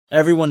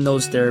Everyone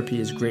knows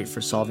therapy is great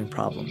for solving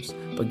problems,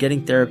 but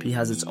getting therapy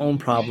has its own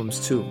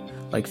problems too,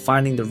 like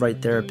finding the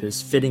right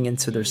therapist, fitting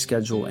into their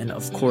schedule, and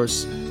of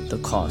course,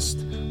 the cost.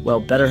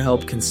 Well,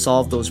 BetterHelp can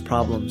solve those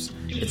problems.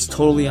 It's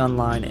totally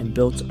online and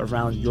built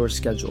around your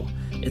schedule.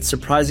 It's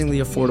surprisingly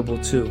affordable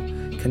too.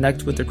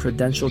 Connect with a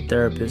credentialed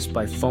therapist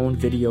by phone,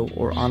 video,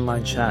 or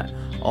online chat,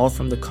 all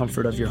from the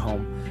comfort of your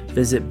home.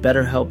 Visit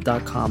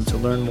BetterHelp.com to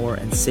learn more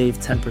and save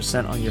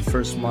 10% on your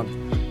first month.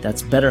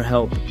 That's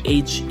BetterHelp,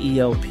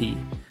 H-E-L-P.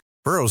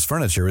 Burrow's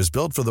furniture is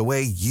built for the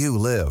way you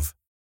live.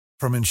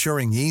 From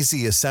ensuring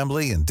easy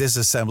assembly and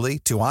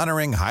disassembly to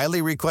honoring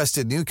highly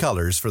requested new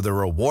colors for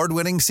their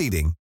award-winning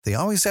seating, they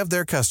always have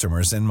their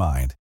customers in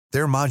mind.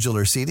 Their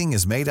modular seating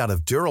is made out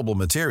of durable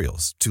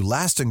materials to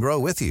last and grow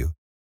with you.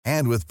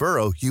 And with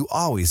Burrow, you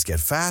always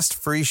get fast,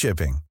 free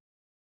shipping.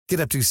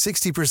 Get up to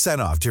 60%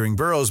 off during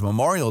Burrow's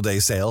Memorial Day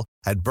sale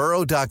at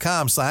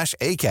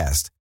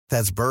burrow.com/ACAST.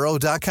 That's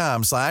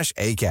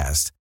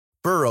burrow.com/ACAST.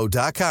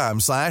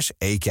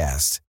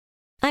 burrow.com/ACAST.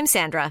 I'm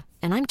Sandra,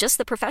 and I'm just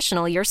the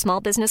professional your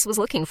small business was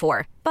looking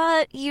for.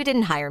 But you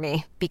didn't hire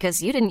me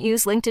because you didn't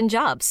use LinkedIn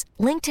Jobs.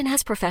 LinkedIn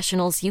has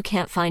professionals you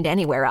can't find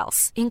anywhere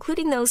else,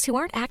 including those who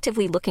aren't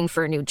actively looking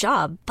for a new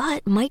job,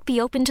 but might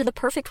be open to the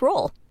perfect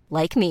role,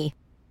 like me.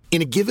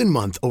 In a given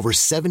month, over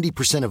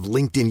 70% of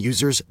LinkedIn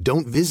users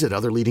don't visit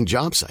other leading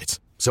job sites.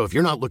 So if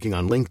you're not looking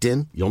on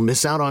LinkedIn, you'll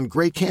miss out on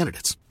great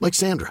candidates like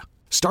Sandra.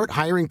 Start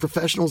hiring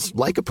professionals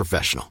like a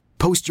professional.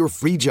 Post your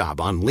free job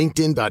on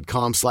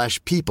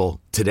linkedin.com/people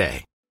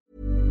today.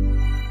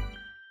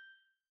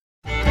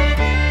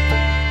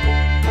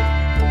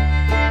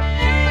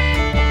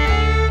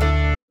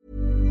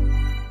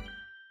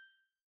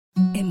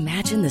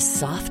 Imagine the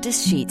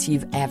softest sheets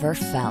you've ever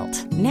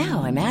felt.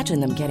 Now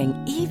imagine them getting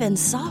even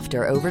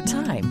softer over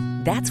time.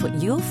 That's what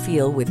you'll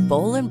feel with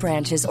Boll &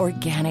 Branch's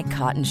organic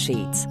cotton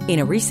sheets. In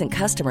a recent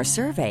customer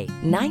survey,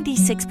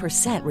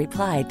 96%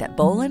 replied that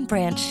Boll &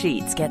 Branch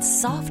sheets get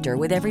softer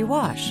with every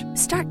wash.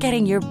 Start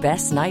getting your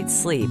best night's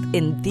sleep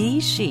in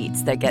these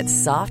sheets that get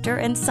softer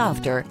and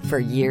softer for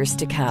years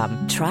to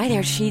come. Try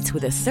their sheets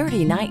with a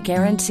 30-night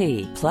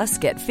guarantee. Plus,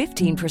 get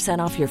 15%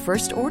 off your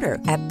first order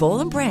at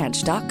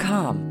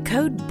bollandbranch.com.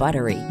 Code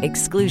BUTTERY.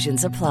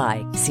 Exclusions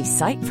apply. See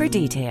site for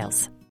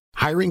details.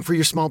 Hiring for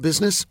your small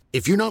business?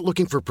 If you're not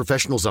looking for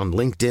professionals on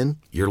LinkedIn,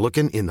 you're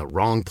looking in the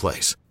wrong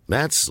place.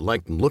 That's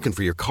like looking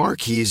for your car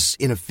keys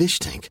in a fish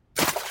tank.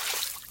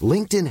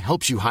 LinkedIn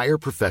helps you hire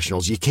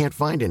professionals you can't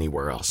find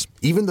anywhere else,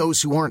 even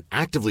those who aren't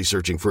actively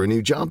searching for a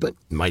new job but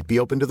might be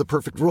open to the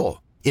perfect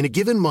role. In a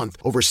given month,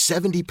 over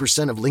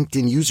 70% of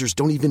LinkedIn users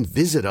don't even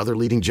visit other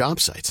leading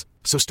job sites.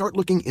 So start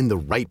looking in the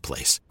right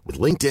place. With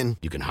LinkedIn,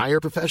 you can hire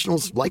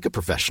professionals like a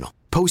professional.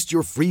 Post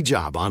your free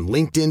job on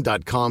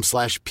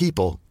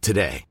linkedin.com/people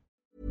today.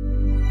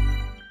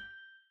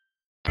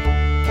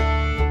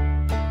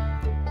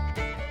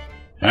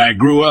 I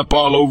grew up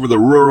all over the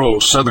rural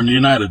southern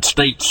United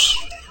States,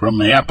 from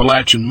the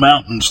Appalachian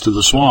Mountains to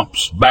the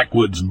swamps,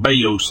 backwoods, and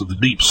bayous of the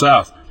deep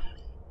south,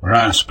 where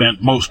I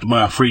spent most of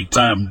my free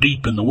time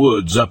deep in the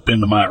woods up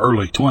into my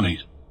early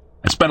 20s.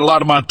 I spent a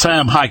lot of my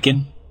time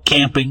hiking,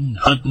 camping,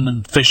 hunting,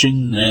 and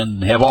fishing,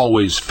 and have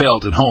always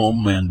felt at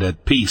home and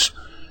at peace,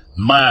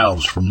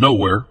 miles from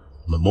nowhere.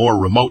 The more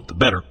remote, the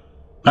better.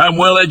 I'm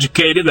well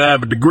educated. I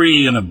have a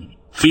degree in a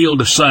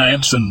field of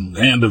science and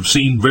have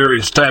seen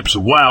various types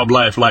of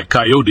wildlife like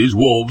coyotes,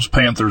 wolves,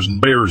 panthers, and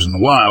bears in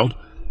the wild.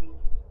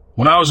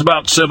 When I was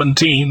about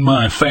 17,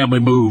 my family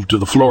moved to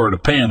the Florida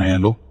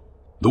Panhandle.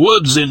 The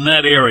woods in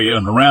that area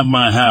and around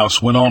my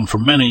house went on for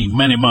many,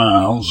 many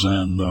miles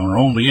and are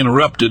only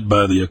interrupted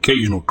by the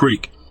occasional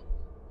creek,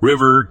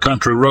 river,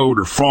 country road,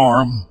 or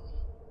farm.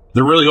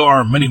 There really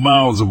are many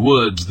miles of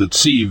woods that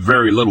see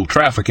very little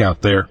traffic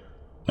out there.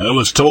 I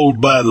was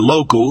told by the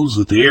locals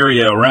that the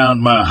area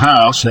around my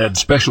house had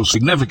special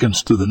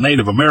significance to the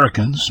Native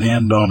Americans,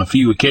 and on a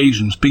few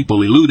occasions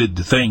people alluded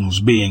to things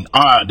being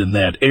odd in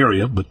that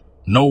area, but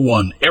no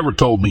one ever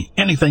told me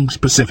anything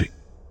specific.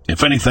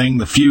 If anything,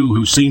 the few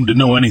who seemed to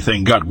know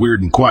anything got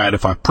weird and quiet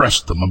if I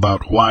pressed them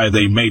about why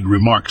they made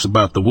remarks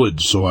about the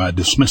woods, so I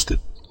dismissed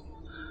it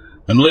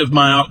and lived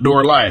my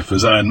outdoor life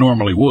as I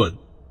normally would.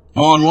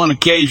 On one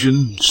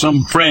occasion,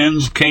 some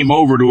friends came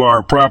over to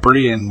our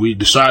property and we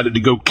decided to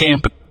go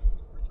camping.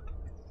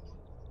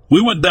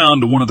 We went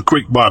down to one of the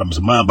creek bottoms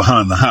a mile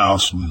behind the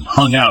house and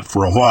hung out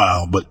for a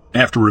while, but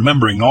after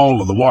remembering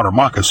all of the water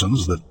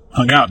moccasins that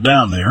hung out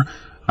down there,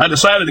 I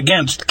decided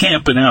against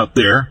camping out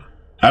there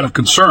out of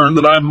concern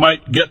that I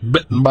might get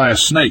bitten by a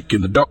snake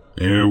in the dark.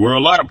 There were a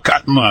lot of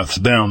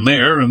cottonmouths down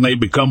there, and they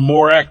become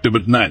more active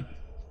at night.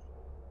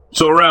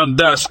 So around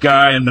dusk,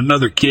 I and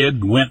another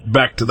kid went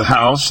back to the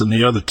house, and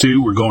the other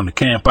two were going to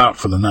camp out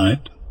for the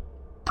night.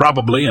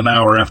 Probably an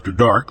hour after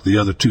dark, the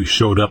other two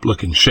showed up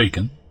looking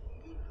shaken.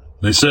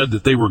 They said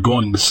that they were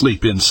going to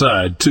sleep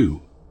inside, too.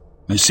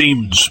 They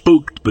seemed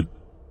spooked, but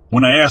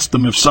when I asked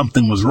them if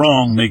something was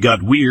wrong, they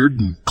got weird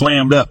and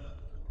clammed up.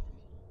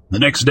 The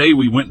next day,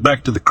 we went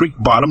back to the creek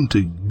bottom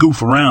to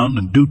goof around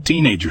and do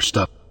teenager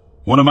stuff.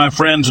 One of my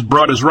friends had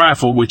brought his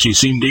rifle, which he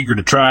seemed eager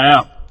to try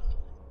out.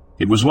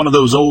 It was one of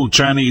those old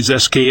Chinese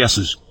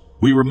SKSs.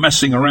 We were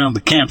messing around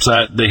the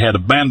campsite they had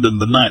abandoned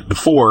the night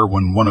before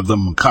when one of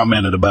them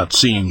commented about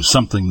seeing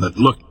something that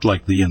looked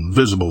like the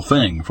invisible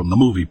thing from the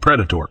movie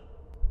Predator.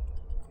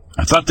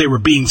 I thought they were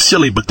being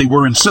silly, but they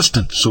were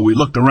insistent, so we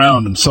looked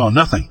around and saw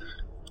nothing.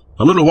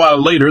 A little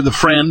while later, the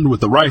friend with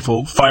the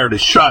rifle fired a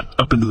shot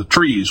up into the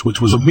trees, which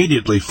was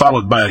immediately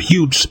followed by a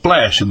huge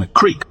splash in the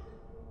creek.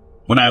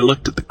 When I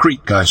looked at the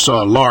creek, I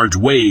saw large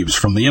waves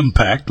from the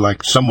impact,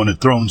 like someone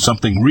had thrown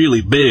something really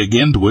big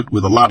into it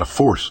with a lot of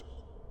force.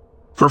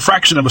 For a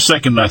fraction of a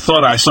second, I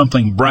thought I saw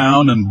something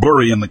brown and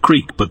blurry in the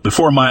creek, but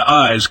before my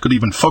eyes could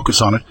even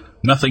focus on it,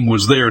 nothing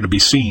was there to be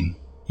seen.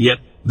 Yet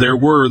there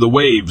were the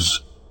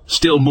waves,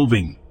 still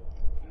moving.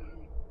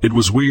 It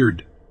was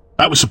weird.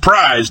 I was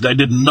surprised I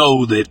didn't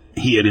know that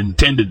he had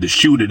intended to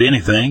shoot at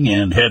anything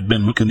and had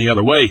been looking the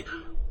other way.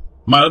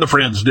 My other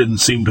friends didn't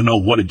seem to know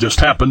what had just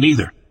happened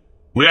either.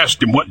 We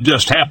asked him what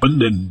just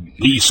happened, and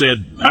he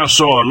said, "I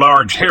saw a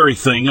large hairy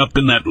thing up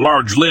in that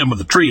large limb of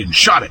the tree and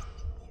shot it."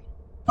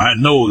 I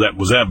know that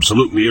was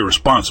absolutely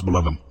irresponsible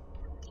of him.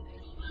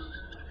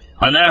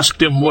 I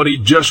asked him what he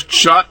just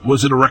shot.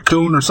 Was it a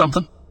raccoon or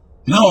something?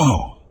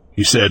 "No,"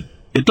 he said.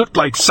 "It looked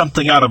like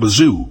something out of a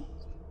zoo.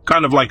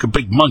 Kind of like a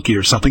big monkey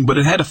or something, but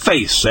it had a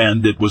face,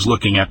 and it was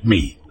looking at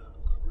me.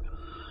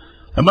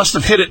 I must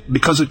have hit it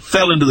because it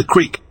fell into the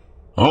creek."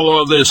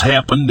 All of this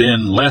happened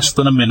in less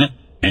than a minute,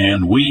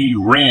 and we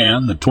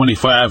ran the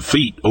 25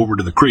 feet over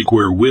to the creek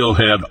where Will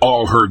had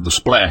all heard the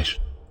splash.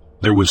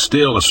 There was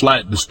still a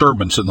slight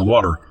disturbance in the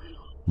water,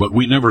 but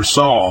we never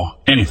saw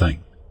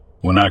anything.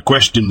 When I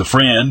questioned the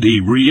friend,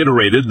 he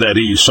reiterated that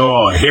he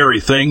saw a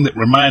hairy thing that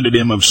reminded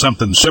him of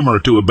something similar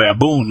to a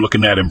baboon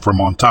looking at him from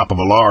on top of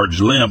a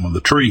large limb of the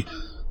tree,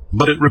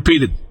 but it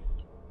repeated.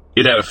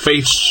 It had a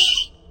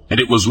face, and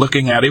it was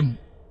looking at him.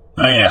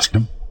 I asked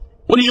him,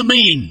 "What do you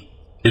mean?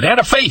 It had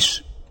a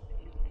face?"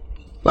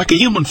 "Like a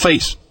human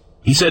face."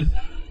 He said,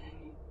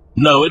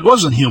 "No, it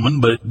wasn't human,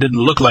 but it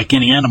didn't look like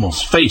any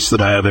animal's face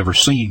that I have ever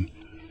seen.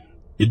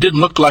 It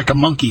didn't look like a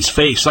monkey's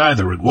face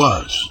either. It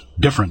was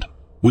different.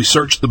 We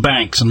searched the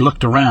banks and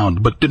looked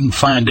around, but didn't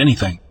find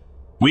anything.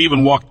 We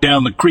even walked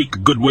down the creek a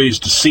good ways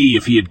to see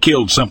if he had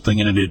killed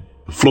something and it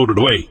had floated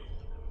away.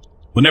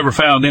 We never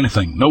found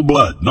anything. No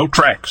blood, no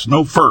tracks,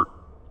 no fur.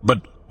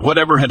 But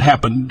whatever had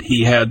happened,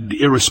 he had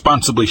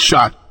irresponsibly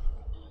shot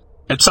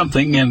at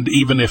something, and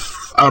even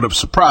if out of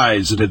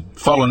surprise it had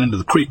fallen into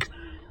the creek.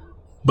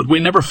 But we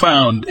never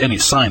found any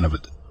sign of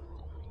it.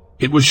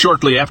 It was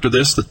shortly after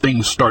this that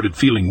things started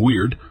feeling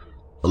weird,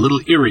 a little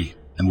eerie,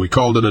 and we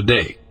called it a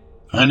day.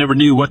 I never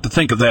knew what to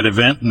think of that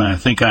event, and I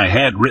think I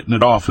had written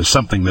it off as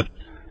something that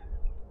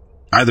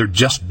either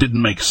just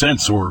didn't make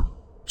sense or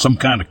some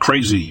kind of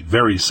crazy,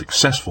 very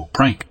successful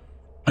prank.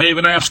 I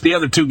even asked the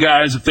other two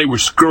guys if they were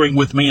screwing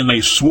with me, and they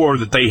swore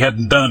that they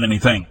hadn't done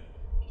anything.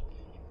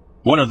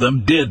 One of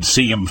them did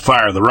see him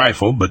fire the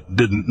rifle, but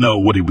didn't know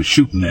what he was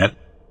shooting at.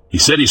 He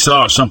said he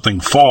saw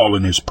something fall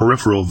in his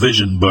peripheral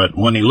vision, but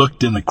when he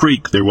looked in the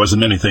creek, there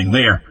wasn't anything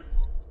there.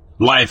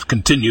 Life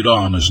continued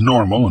on as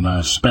normal, and I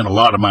spent a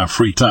lot of my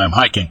free time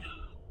hiking,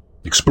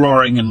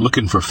 exploring and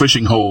looking for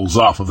fishing holes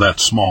off of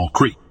that small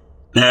creek.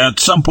 At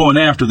some point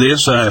after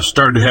this, I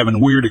started having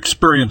weird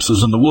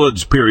experiences in the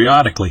woods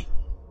periodically.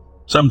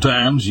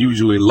 Sometimes,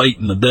 usually late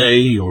in the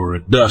day or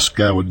at dusk,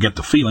 I would get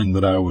the feeling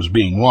that I was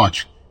being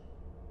watched.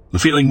 The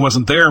feeling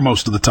wasn't there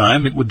most of the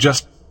time. It would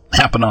just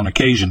happen on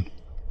occasion.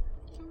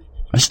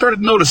 I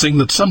started noticing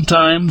that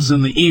sometimes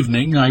in the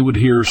evening I would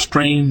hear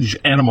strange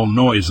animal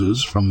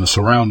noises from the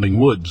surrounding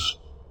woods.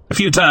 A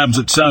few times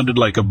it sounded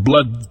like a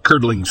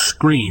blood-curdling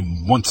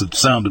scream, once it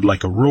sounded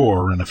like a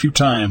roar, and a few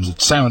times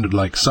it sounded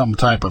like some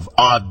type of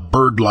odd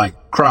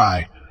bird-like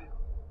cry,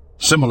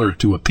 similar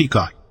to a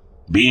peacock.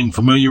 Being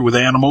familiar with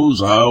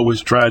animals, I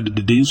always tried to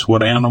deduce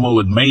what animal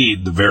had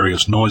made the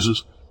various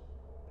noises.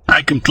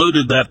 I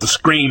concluded that the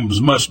screams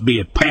must be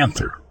a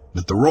panther,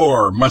 that the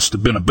roar must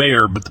have been a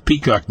bear, but the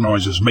peacock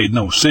noises made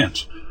no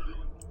sense.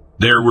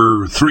 There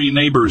were 3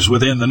 neighbors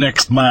within the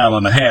next mile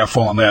and a half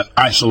on that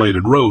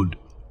isolated road,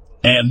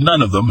 and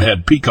none of them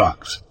had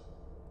peacocks.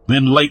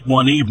 Then late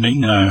one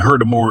evening, I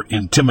heard a more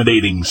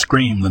intimidating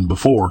scream than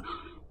before.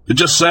 It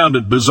just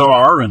sounded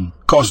bizarre and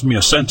caused me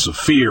a sense of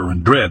fear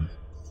and dread.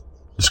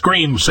 The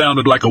scream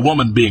sounded like a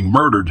woman being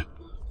murdered.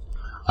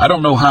 I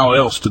don't know how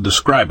else to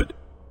describe it.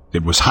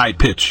 It was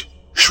high-pitched,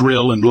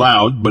 shrill and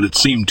loud, but it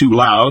seemed too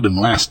loud and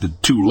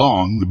lasted too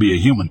long to be a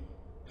human.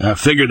 I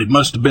figured it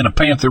must have been a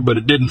panther, but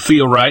it didn't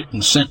feel right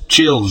and sent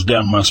chills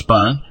down my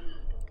spine.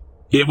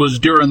 It was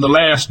during the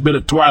last bit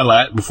of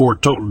twilight before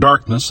total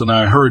darkness, and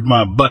I hurried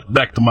my butt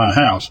back to my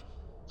house.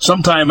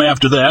 Sometime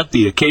after that,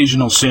 the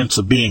occasional sense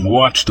of being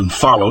watched and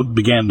followed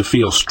began to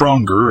feel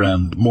stronger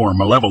and more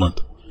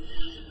malevolent.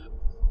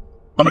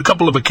 On a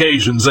couple of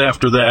occasions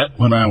after that,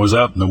 when I was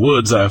out in the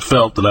woods, I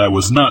felt that I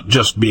was not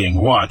just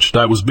being watched,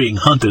 I was being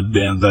hunted,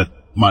 and that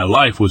my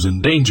life was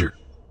in danger.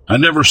 I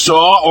never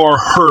saw or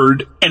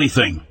heard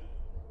anything.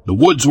 The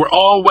woods were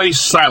always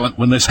silent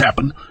when this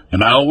happened,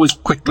 and I always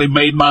quickly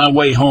made my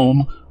way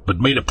home, but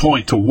made a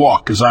point to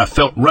walk as I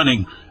felt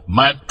running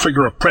might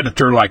trigger a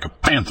predator like a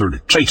panther to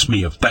chase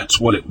me if that's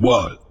what it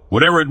was.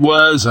 Whatever it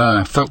was,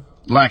 I felt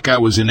like I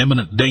was in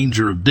imminent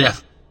danger of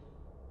death.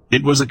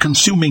 It was a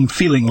consuming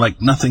feeling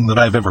like nothing that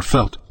I've ever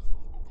felt.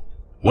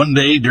 One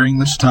day during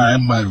this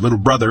time, my little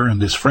brother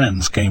and his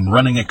friends came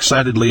running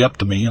excitedly up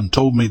to me and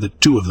told me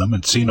that 2 of them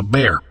had seen a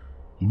bear.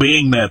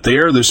 Being that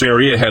this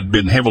area had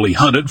been heavily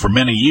hunted for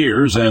many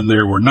years, and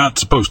there were not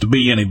supposed to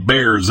be any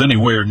bears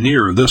anywhere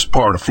near this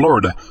part of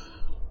Florida,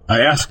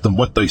 I asked them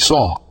what they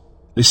saw.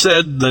 They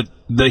said that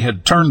they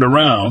had turned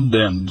around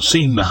and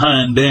seen the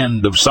hind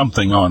end of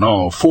something on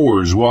all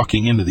 4s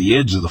walking into the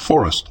edge of the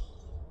forest.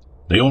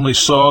 They only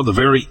saw the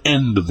very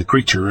end of the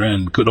creature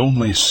and could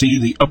only see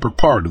the upper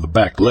part of the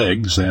back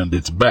legs and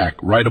its back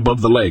right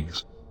above the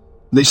legs.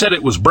 They said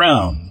it was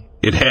brown,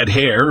 it had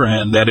hair,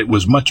 and that it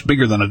was much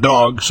bigger than a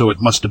dog, so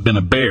it must have been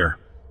a bear.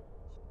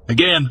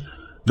 Again,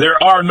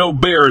 there are no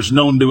bears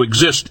known to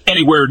exist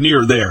anywhere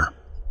near there.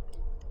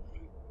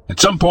 At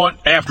some point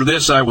after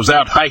this, I was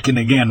out hiking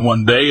again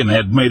one day and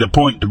had made a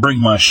point to bring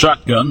my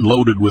shotgun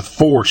loaded with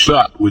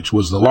 4-shot, which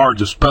was the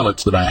largest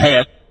pellets that I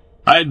had.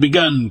 I had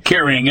begun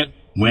carrying it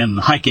when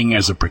hiking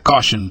as a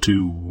precaution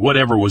to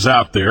whatever was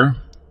out there.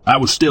 I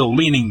was still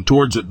leaning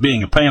towards it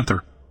being a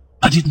panther.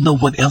 I didn't know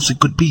what else it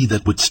could be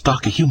that would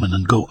stalk a human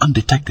and go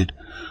undetected.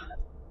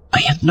 I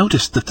had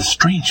noticed that the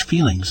strange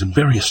feelings and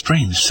various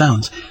strange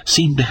sounds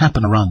seemed to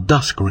happen around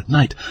dusk or at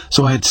night,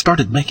 so I had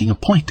started making a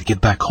point to get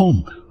back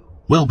home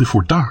well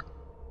before dark.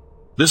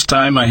 This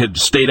time I had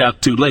stayed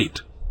out too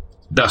late.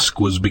 Dusk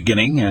was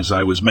beginning as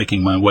I was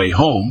making my way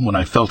home when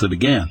I felt it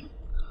again.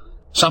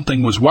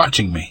 Something was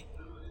watching me.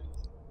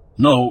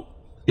 No,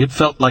 it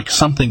felt like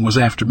something was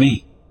after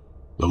me.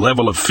 The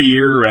level of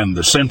fear and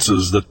the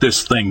senses that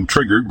this thing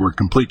triggered were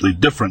completely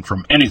different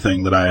from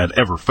anything that I had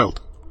ever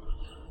felt.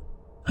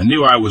 I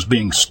knew I was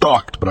being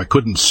stalked, but I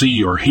couldn't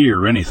see or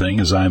hear anything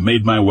as I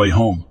made my way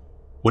home.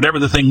 Whatever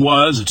the thing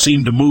was, it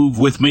seemed to move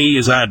with me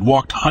as I had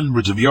walked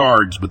hundreds of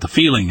yards, but the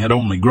feeling had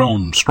only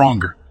grown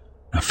stronger.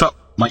 I felt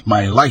like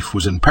my life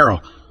was in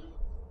peril,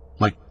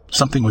 like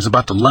something was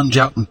about to lunge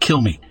out and kill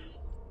me.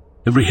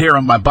 Every hair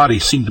on my body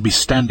seemed to be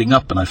standing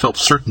up, and I felt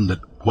certain that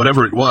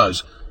whatever it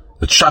was,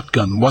 the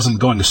shotgun wasn't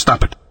going to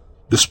stop it.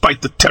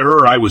 Despite the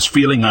terror I was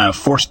feeling, I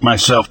forced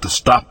myself to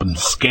stop and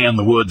scan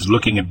the woods,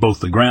 looking at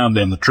both the ground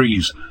and the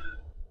trees,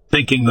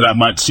 thinking that I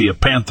might see a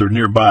panther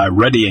nearby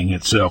readying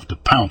itself to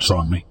pounce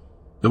on me.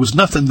 There was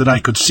nothing that I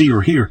could see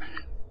or hear.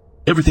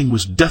 Everything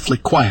was deathly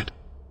quiet.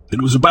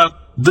 It was about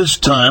this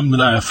time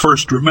that I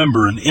first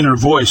remember an inner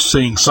voice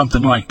saying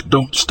something like,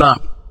 "Don't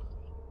stop.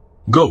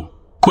 Go,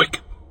 quick.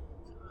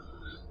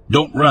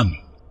 Don't run."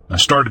 I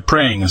started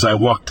praying as I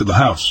walked to the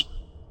house.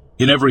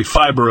 In every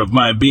fiber of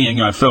my being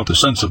I felt a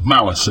sense of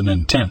malice and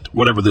intent,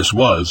 whatever this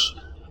was.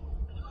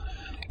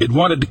 It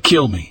wanted to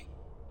kill me.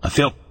 I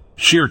felt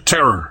sheer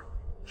terror,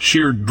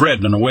 sheer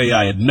dread in a way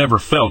I had never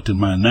felt in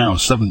my now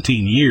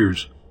 17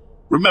 years.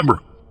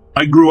 Remember,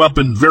 I grew up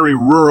in very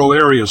rural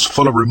areas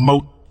full of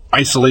remote,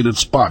 isolated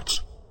spots.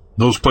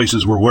 Those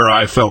places were where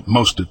I felt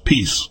most at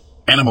peace.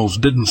 Animals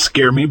didn't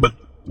scare me, but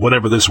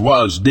whatever this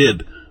was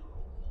did.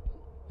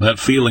 That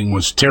feeling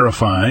was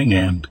terrifying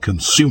and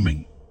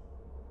consuming.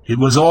 It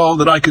was all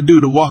that I could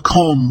do to walk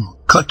home,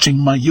 clutching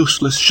my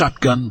useless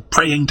shotgun,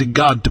 praying to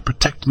God to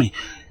protect me.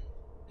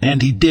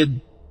 And he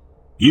did.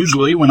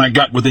 Usually, when I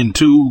got within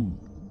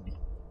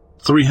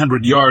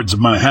 300 yards of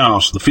my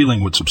house, the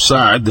feeling would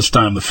subside. This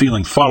time the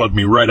feeling followed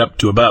me right up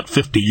to about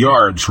 50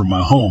 yards from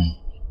my home.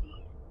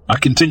 I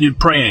continued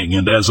praying,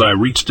 and as I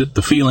reached it,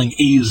 the feeling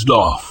eased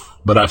off,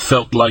 but I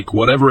felt like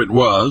whatever it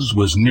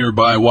was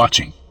nearby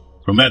watching.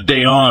 From that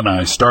day on,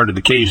 I started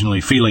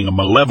occasionally feeling a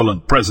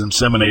malevolent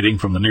presence emanating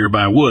from the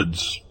nearby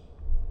woods.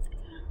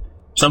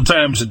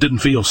 Sometimes it didn't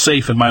feel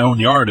safe in my own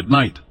yard at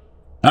night.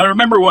 I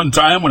remember one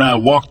time when I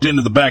walked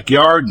into the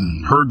backyard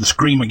and heard the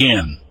scream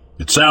again.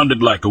 It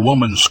sounded like a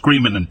woman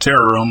screaming in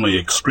terror, only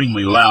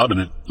extremely loud,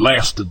 and it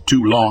lasted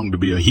too long to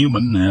be a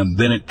human, and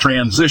then it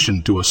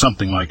transitioned to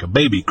something like a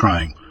baby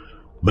crying.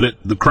 But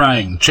the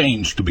crying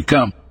changed to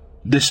become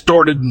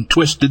distorted and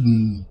twisted,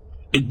 and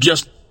it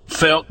just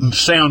felt and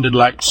sounded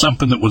like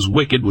something that was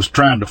wicked was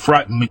trying to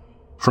frighten me.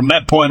 From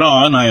that point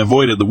on, I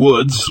avoided the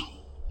woods,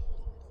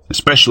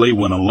 especially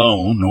when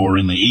alone or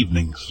in the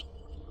evenings.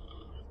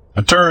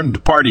 I turned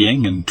to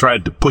partying and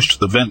tried to push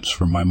the events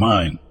from my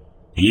mind.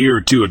 A year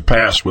or two had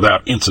passed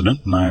without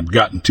incident, and I had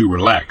gotten too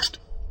relaxed.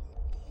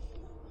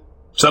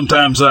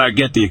 Sometimes I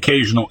get the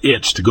occasional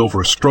itch to go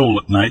for a stroll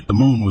at night. The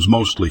moon was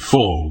mostly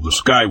full. The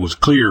sky was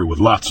clear with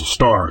lots of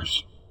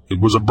stars. It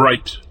was a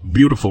bright,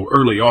 beautiful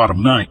early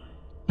autumn night.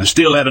 I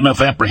still had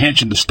enough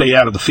apprehension to stay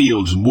out of the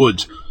fields and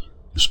woods,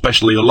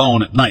 especially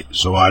alone at night,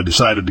 so I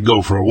decided to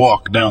go for a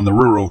walk down the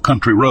rural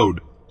country road.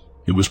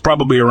 It was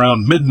probably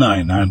around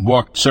midnight. I had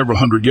walked several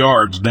hundred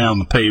yards down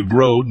the paved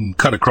road and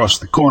cut across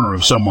the corner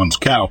of someone's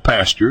cow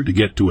pasture to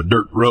get to a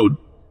dirt road.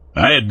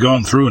 I had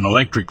gone through an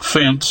electric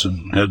fence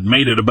and had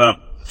made it about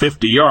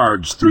 50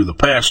 yards through the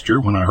pasture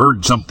when I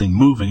heard something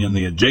moving in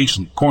the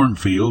adjacent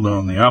cornfield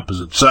on the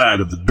opposite side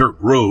of the dirt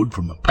road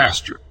from the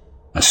pasture.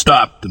 I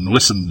stopped and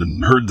listened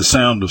and heard the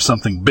sound of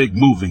something big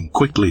moving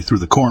quickly through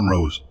the corn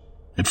rows.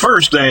 At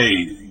first,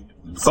 I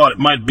thought it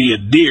might be a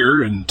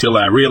deer until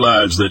I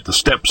realized that the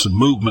steps and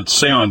movements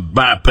sound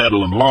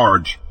bipedal and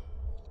large.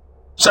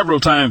 Several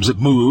times it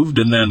moved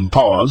and then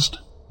paused,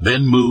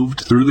 then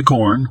moved through the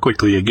corn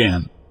quickly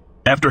again.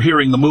 After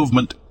hearing the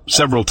movement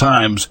several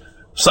times,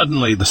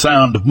 suddenly the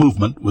sound of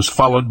movement was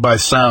followed by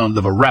sound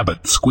of a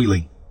rabbit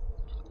squealing.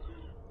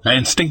 I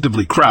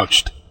instinctively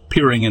crouched,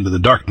 peering into the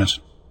darkness.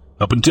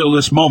 Up until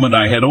this moment,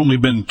 I had only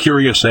been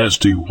curious as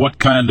to what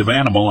kind of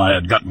animal I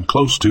had gotten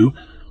close to.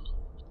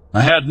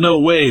 I had no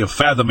way of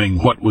fathoming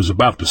what was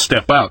about to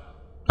step out.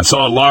 I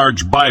saw a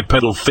large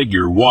bipedal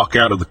figure walk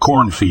out of the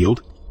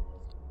cornfield.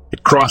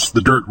 It crossed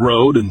the dirt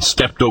road and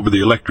stepped over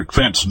the electric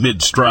fence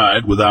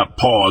mid-stride without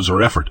pause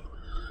or effort.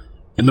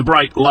 In the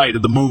bright light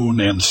of the moon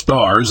and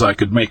stars, I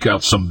could make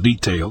out some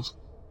details.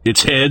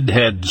 Its head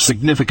had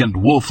significant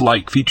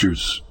wolf-like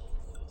features,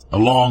 a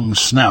long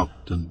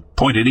snout and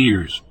pointed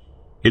ears.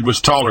 It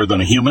was taller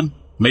than a human,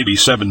 maybe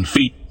 7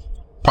 feet,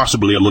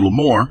 possibly a little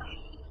more,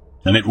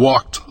 and it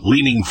walked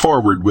leaning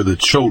forward with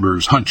its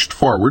shoulders hunched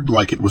forward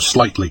like it was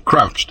slightly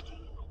crouched.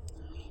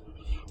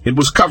 It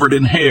was covered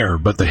in hair,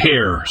 but the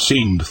hair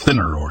seemed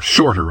thinner or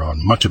shorter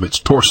on much of its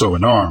torso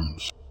and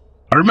arms.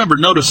 I remember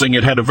noticing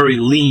it had a very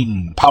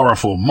lean,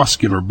 powerful,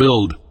 muscular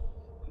build.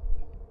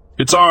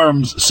 Its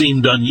arms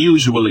seemed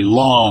unusually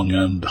long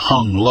and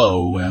hung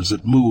low as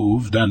it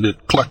moved, and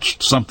it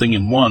clutched something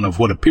in one of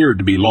what appeared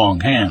to be long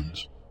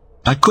hands.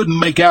 I couldn't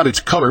make out its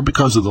color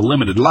because of the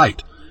limited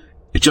light.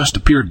 It just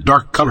appeared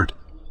dark-colored.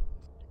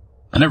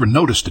 I never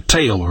noticed a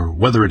tail or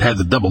whether it had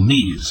the double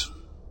knees.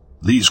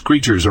 These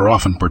creatures are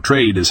often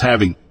portrayed as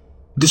having,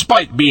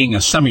 despite being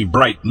a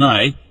semi-bright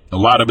night, a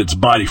lot of its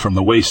body from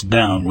the waist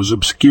down was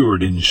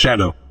obscured in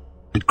shadow.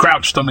 It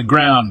crouched on the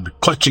ground,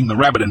 clutching the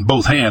rabbit in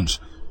both hands,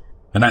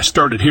 and I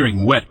started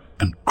hearing wet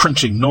and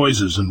crunching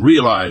noises and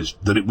realized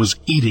that it was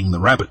eating the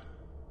rabbit.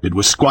 It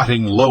was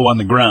squatting low on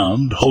the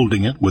ground,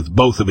 holding it with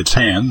both of its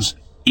hands,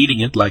 eating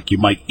it like you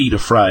might eat a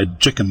fried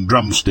chicken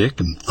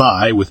drumstick and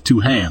thigh with 2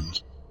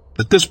 hands.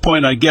 At this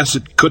point, I guess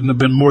it couldn't have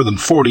been more than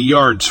 40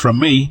 yards from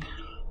me.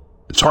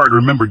 It's hard to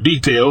remember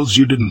details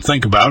you didn't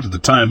think about at the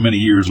time many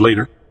years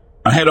later.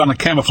 I had on a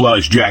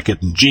camouflage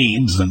jacket and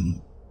jeans,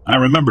 and I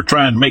remember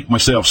trying to make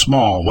myself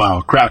small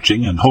while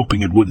crouching and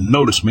hoping it wouldn't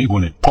notice me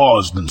when it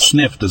paused and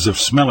sniffed as if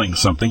smelling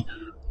something.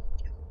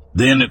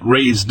 Then it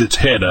raised its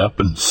head up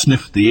and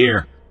sniffed the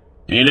air.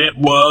 And it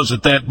was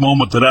at that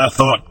moment that I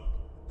thought,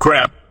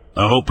 crap,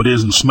 I hope it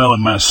isn't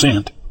smelling my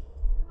scent.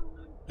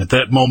 At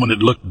that moment it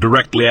looked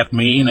directly at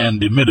me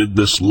and emitted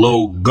this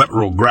low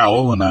guttural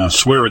growl, and I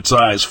swear its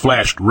eyes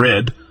flashed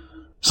red,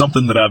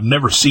 something that I've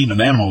never seen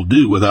an animal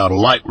do without a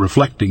light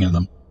reflecting in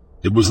them.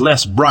 It was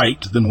less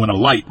bright than when a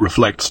light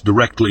reflects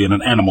directly in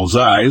an animal's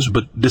eyes,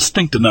 but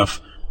distinct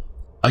enough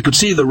I could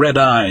see the red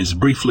eyes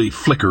briefly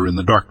flicker in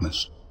the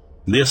darkness.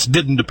 This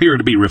didn't appear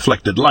to be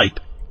reflected light.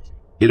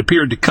 It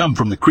appeared to come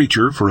from the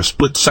creature for a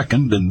split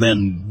second and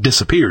then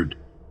disappeared.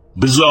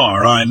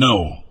 Bizarre, I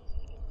know.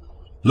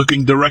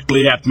 Looking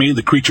directly at me,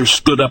 the creature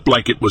stood up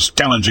like it was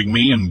challenging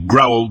me and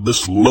growled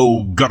this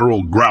low,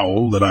 guttural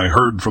growl that I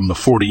heard from the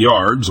 40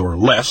 yards or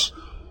less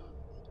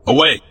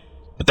away.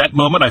 At that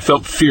moment, I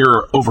felt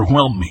fear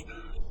overwhelm me.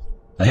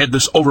 I had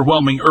this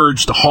overwhelming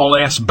urge to haul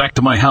ass back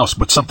to my house,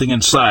 but something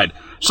inside,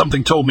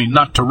 something told me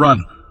not to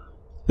run,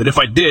 that if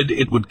I did,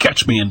 it would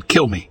catch me and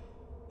kill me.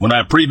 When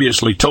I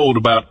previously told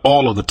about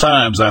all of the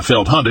times I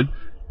felt hunted,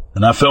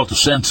 and I felt a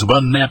sense of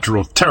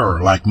unnatural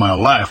terror like my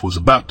life was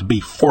about to be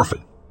forfeit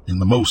in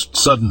the most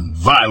sudden,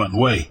 violent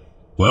way.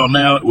 Well,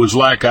 now it was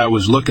like I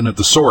was looking at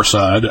the source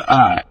eye to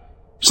eye.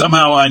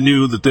 Somehow I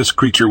knew that this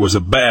creature was a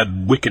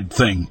bad, wicked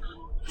thing,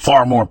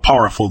 far more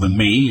powerful than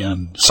me,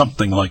 and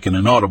something like an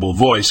inaudible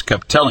voice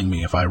kept telling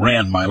me if I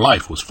ran, my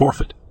life was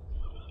forfeit.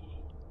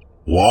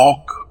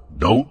 Walk,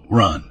 don't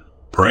run.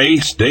 Pray,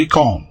 stay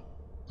calm.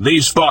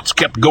 These thoughts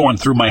kept going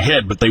through my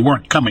head, but they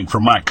weren't coming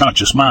from my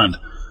conscious mind.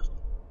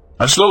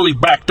 I slowly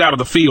backed out of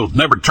the field,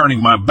 never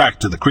turning my back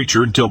to the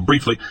creature until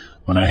briefly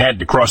when I had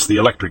to cross the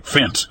electric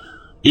fence.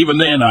 Even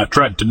then, I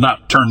tried to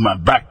not turn my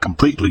back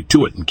completely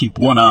to it and keep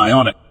one eye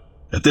on it.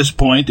 At this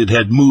point, it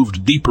had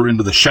moved deeper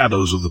into the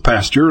shadows of the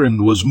pasture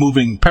and was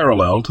moving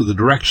parallel to the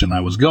direction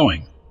I was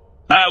going.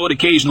 I would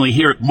occasionally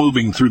hear it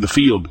moving through the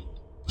field,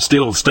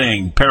 still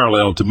staying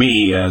parallel to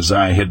me as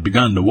I had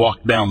begun to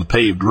walk down the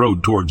paved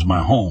road towards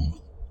my home.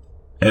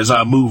 As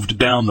I moved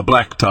down the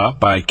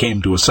blacktop, I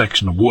came to a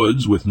section of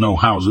woods with no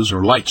houses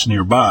or lights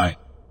nearby.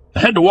 I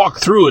had to walk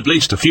through at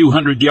least a few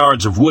hundred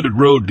yards of wooded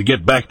road to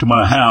get back to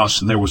my house,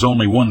 and there was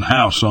only one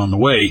house on the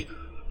way.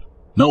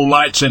 No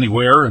lights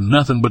anywhere and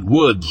nothing but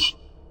woods.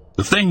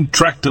 The thing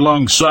trekked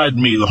alongside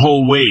me the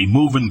whole way,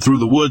 moving through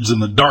the woods in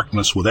the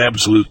darkness with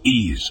absolute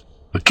ease.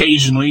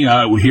 Occasionally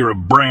I would hear a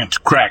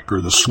branch crack or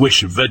the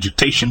swish of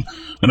vegetation,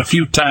 and a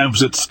few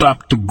times it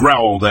stopped to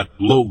growl that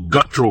low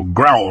guttural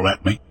growl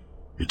at me.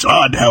 It's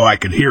odd how I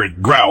could hear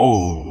it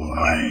growl.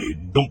 I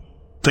don't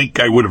think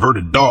I would have heard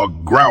a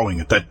dog growling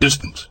at that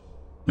distance.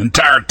 The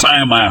entire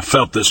time I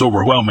felt this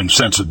overwhelming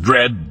sense of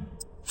dread,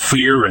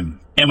 fear, and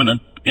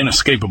imminent,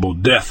 inescapable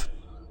death.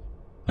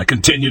 I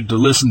continued to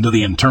listen to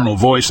the internal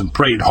voice and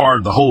prayed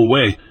hard the whole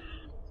way.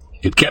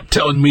 It kept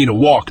telling me to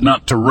walk,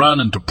 not to run,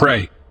 and to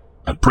pray.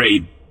 I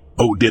prayed.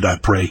 Oh, did I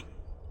pray?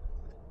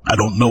 I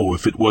don't know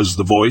if it was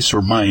the voice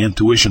or my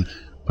intuition,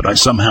 but I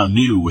somehow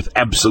knew with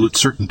absolute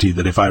certainty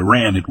that if I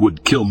ran, it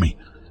would kill me.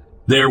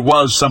 There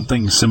was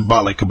something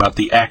symbolic about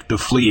the act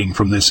of fleeing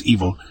from this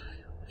evil,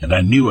 and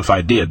I knew if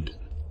I did,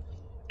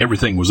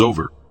 everything was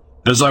over.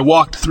 As I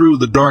walked through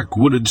the dark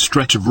wooded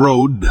stretch of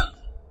road,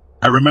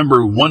 I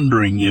remember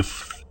wondering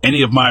if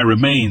any of my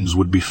remains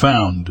would be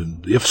found,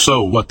 and if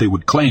so, what they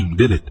would claim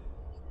did it.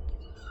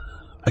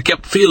 I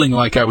kept feeling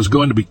like I was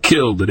going to be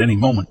killed at any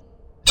moment.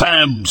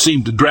 Time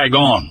seemed to drag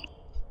on.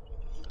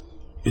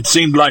 It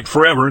seemed like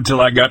forever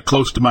until I got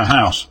close to my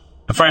house.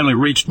 I finally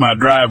reached my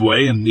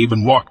driveway and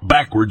even walked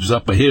backwards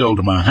up a hill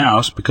to my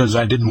house because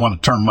I didn't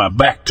want to turn my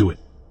back to it.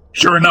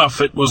 Sure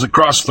enough, it was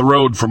across the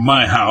road from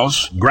my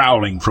house,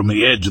 growling from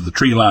the edge of the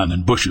tree line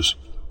and bushes.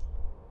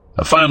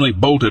 I finally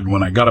bolted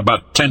when I got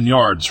about 10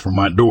 yards from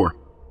my door.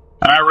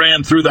 I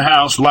ran through the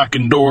house,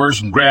 locking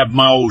doors, and grabbed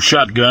my old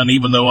shotgun,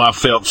 even though I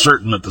felt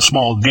certain that the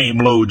small game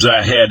loads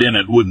I had in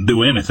it wouldn't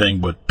do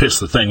anything but piss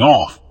the thing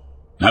off.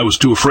 I was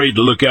too afraid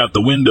to look out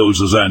the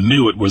windows as I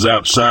knew it was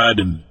outside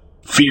and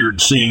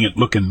feared seeing it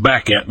looking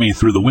back at me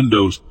through the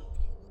windows.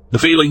 The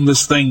feeling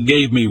this thing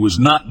gave me was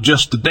not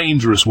just a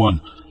dangerous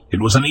one.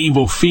 It was an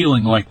evil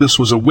feeling, like this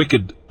was a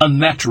wicked,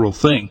 unnatural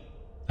thing.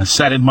 I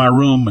sat in my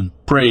room and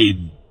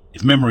prayed,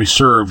 if memory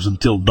serves,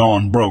 until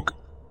dawn broke.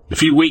 A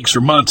few weeks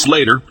or months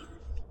later,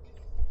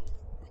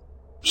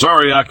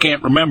 sorry, I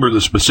can't remember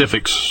the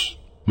specifics.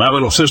 My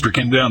little sister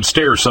came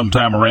downstairs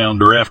sometime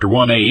around or after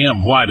 1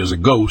 a.m., white as a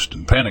ghost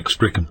and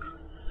panic-stricken.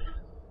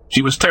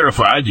 She was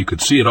terrified. You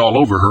could see it all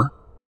over her.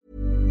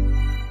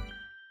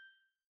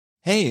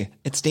 Hey,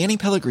 it's Danny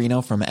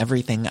Pellegrino from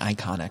Everything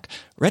Iconic.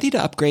 Ready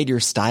to upgrade your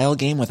style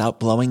game without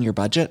blowing your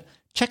budget?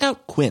 Check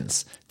out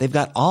Quince. They've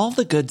got all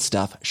the good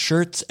stuff,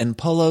 shirts and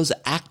polos,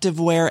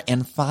 activewear,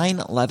 and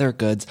fine leather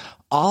goods,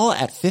 all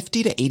at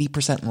 50 to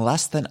 80%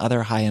 less than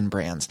other high-end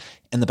brands.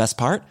 And the best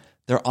part?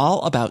 They're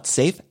all about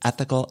safe,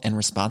 ethical, and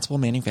responsible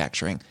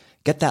manufacturing.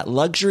 Get that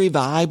luxury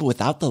vibe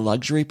without the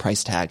luxury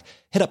price tag.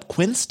 Hit up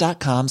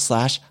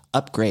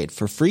quince.com/upgrade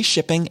for free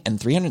shipping and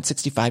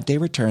 365-day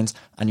returns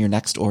on your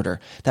next order.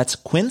 That's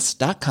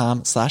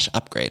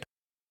quince.com/upgrade.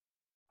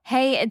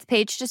 Hey, it's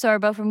Paige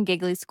DeSorbo from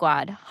Giggly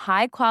Squad.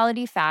 High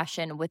quality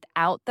fashion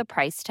without the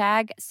price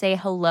tag. Say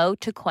hello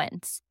to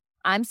Quince.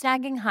 I'm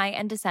snagging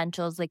high-end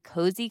essentials like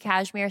cozy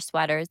cashmere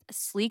sweaters,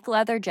 sleek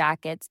leather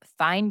jackets,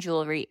 fine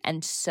jewelry,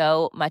 and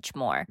so much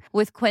more.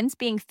 With Quince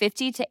being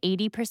 50 to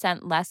 80%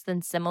 less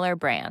than similar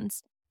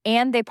brands.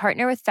 And they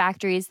partner with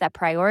factories that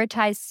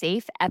prioritize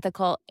safe,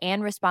 ethical,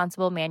 and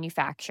responsible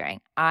manufacturing.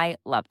 I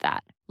love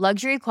that.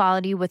 Luxury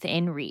quality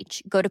within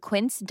reach. Go to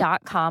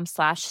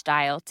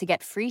quince.com/style to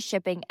get free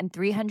shipping and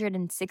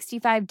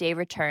 365-day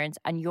returns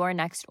on your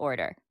next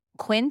order.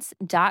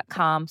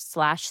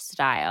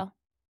 Quince.com/style.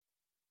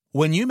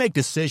 When you make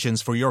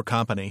decisions for your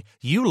company,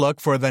 you look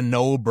for the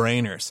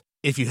no-brainers.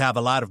 If you have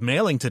a lot of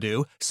mailing to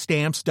do,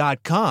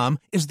 Stamps.com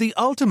is the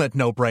ultimate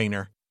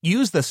no-brainer.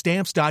 Use the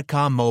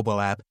Stamps.com mobile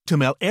app to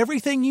mail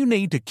everything you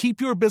need to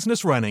keep your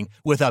business running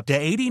with up to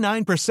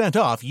 89%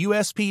 off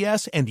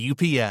USPS and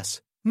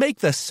UPS. Make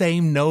the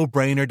same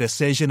no-brainer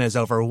decision as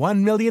over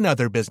 1 million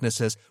other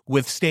businesses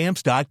with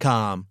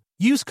Stamps.com.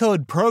 Use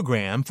code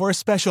PROGRAM for a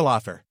special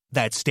offer.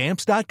 That's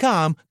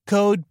Stamps.com,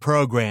 code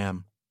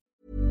PROGRAM.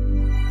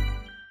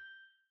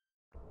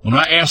 When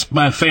I asked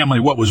my family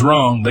what was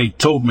wrong, they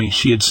told me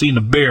she had seen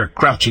a bear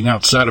crouching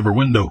outside of her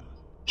window.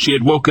 She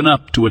had woken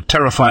up to a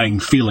terrifying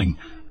feeling,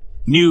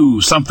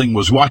 knew something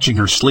was watching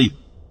her sleep,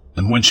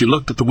 and when she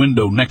looked at the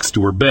window next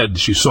to her bed,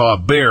 she saw a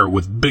bear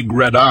with big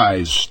red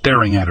eyes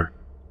staring at her.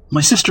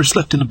 My sister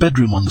slept in a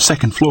bedroom on the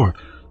second floor,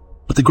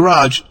 but the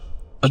garage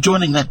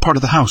adjoining that part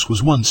of the house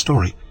was one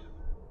story.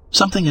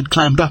 Something had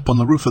climbed up on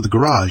the roof of the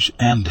garage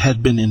and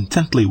had been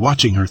intently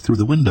watching her through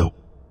the window.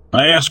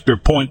 I asked her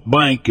point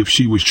blank if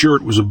she was sure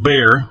it was a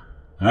bear.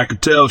 I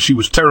could tell she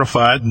was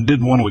terrified and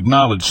didn't want to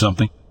acknowledge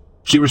something.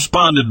 She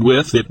responded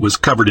with, it was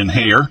covered in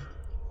hair,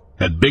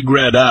 had big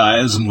red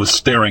eyes, and was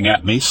staring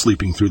at me,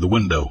 sleeping through the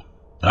window.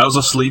 I was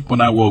asleep when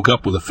I woke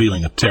up with a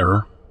feeling of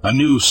terror. I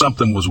knew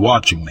something was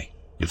watching me.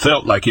 It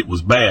felt like it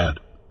was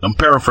bad. I'm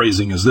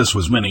paraphrasing as this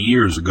was many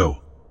years ago.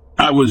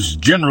 I was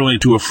generally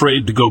too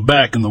afraid to go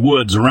back in the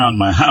woods around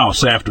my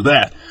house after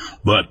that,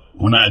 but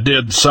when I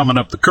did summon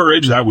up the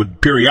courage, I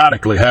would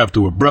periodically have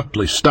to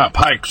abruptly stop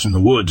hikes in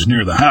the woods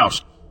near the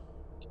house.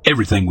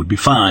 Everything would be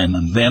fine,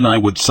 and then I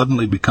would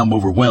suddenly become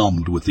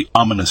overwhelmed with the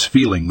ominous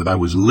feeling that I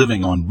was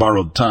living on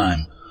borrowed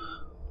time,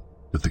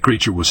 that the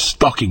creature was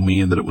stalking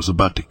me and that it was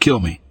about to kill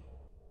me.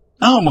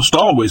 I almost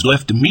always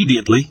left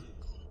immediately,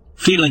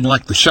 feeling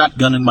like the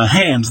shotgun in my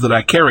hands that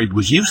I carried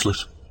was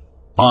useless.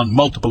 On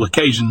multiple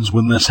occasions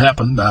when this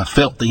happened, I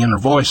felt the inner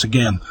voice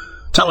again,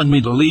 telling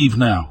me to leave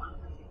now,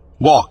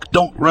 walk,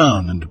 don't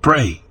run, and to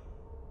pray.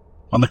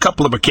 On the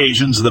couple of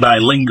occasions that I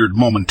lingered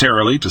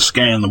momentarily to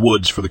scan the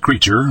woods for the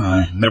creature,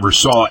 I never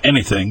saw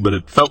anything, but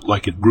it felt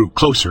like it grew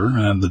closer,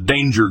 and the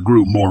danger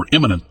grew more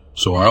imminent,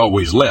 so I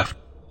always left.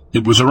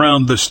 It was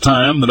around this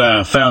time that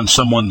I found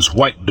someone's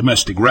white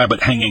domestic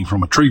rabbit hanging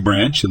from a tree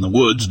branch in the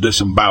woods,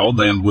 disemboweled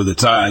and with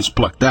its eyes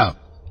plucked out.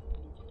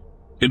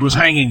 It was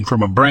hanging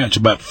from a branch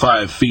about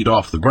 5 feet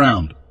off the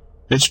ground.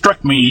 It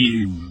struck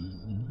me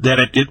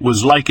that it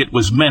was like it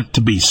was meant to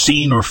be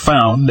seen or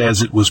found,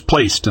 as it was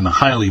placed in a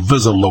highly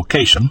visible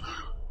location,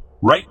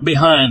 right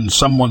behind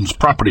someone's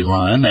property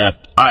line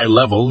at eye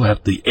level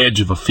at the edge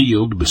of a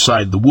field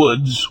beside the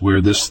woods where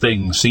this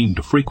thing seemed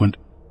to frequent.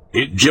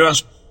 It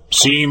just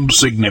seemed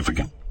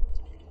significant.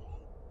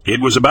 It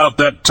was about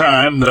that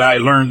time that I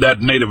learned that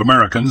Native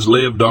Americans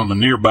lived on the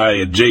nearby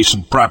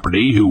adjacent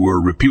property who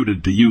were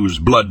reputed to use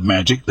blood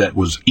magic that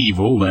was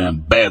evil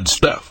and bad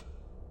stuff.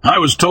 I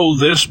was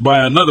told this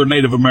by another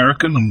Native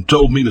American and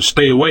told me to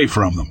stay away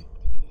from them.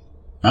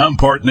 I'm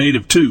part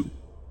Native too.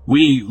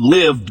 We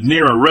lived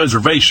near a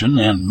reservation,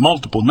 and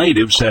multiple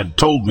natives had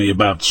told me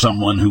about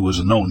someone who was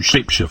a known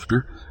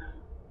shapeshifter,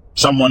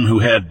 someone who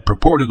had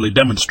purportedly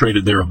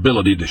demonstrated their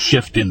ability to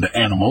shift into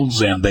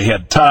animals, and they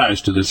had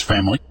ties to this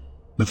family.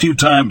 The few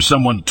times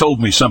someone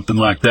told me something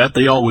like that,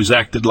 they always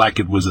acted like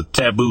it was a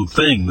taboo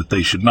thing that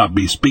they should not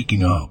be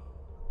speaking of.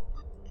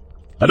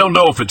 I don't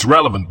know if it's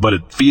relevant, but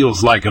it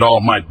feels like it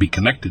all might be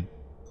connected.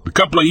 A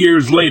couple of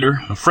years later,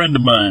 a friend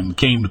of mine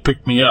came to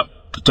pick me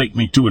up to take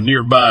me to a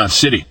nearby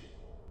city.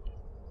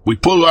 We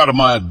pulled out of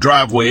my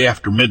driveway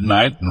after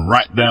midnight, and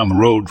right down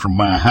the road from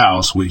my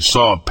house we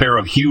saw a pair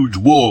of huge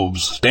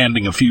wolves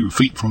standing a few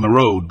feet from the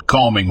road,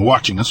 calming,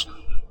 watching us,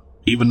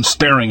 even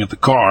staring at the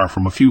car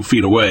from a few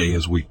feet away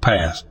as we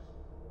passed.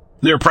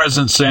 Their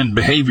presence and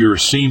behavior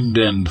seemed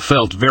and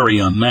felt very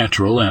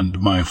unnatural,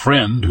 and my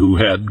friend, who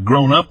had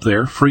grown up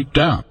there, freaked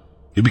out.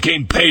 He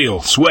became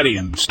pale, sweaty,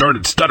 and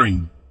started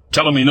stuttering,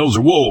 telling me those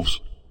are wolves.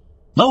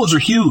 Those are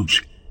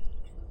huge.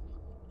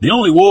 The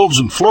only wolves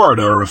in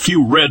Florida are a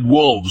few red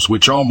wolves,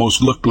 which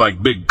almost look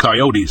like big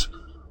coyotes.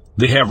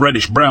 They have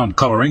reddish-brown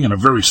coloring and are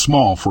very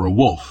small for a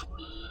wolf.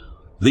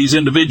 These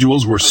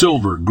individuals were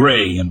silver,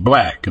 gray, and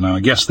black, and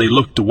I guess they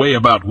looked to weigh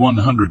about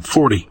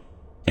 140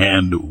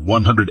 and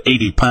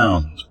 180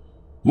 pounds.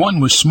 One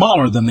was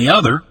smaller than the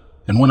other,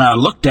 and when I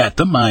looked at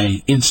them,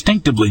 I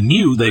instinctively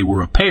knew they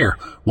were a pair,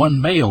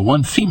 one male,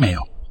 one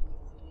female.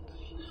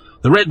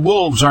 The red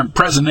wolves aren't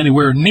present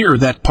anywhere near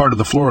that part of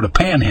the Florida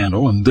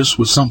Panhandle, and this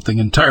was something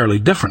entirely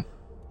different.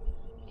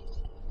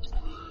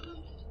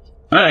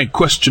 I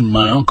questioned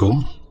my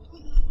uncle,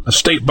 a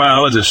state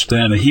biologist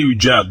and a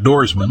huge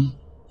outdoorsman,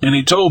 and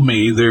he told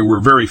me there were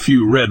very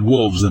few red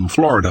wolves in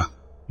Florida.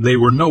 They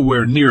were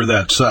nowhere near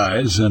that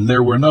size, and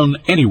there were none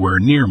anywhere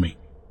near me.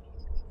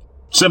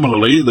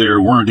 Similarly,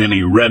 there weren't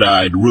any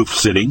red-eyed,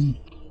 roof-sitting,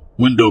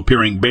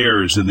 window-peering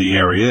bears in the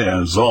area,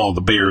 as all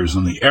the bears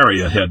in the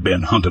area had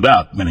been hunted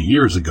out many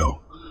years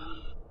ago.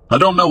 I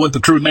don't know what the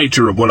true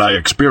nature of what I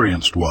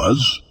experienced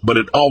was, but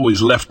it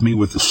always left me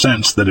with the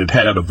sense that it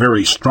had a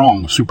very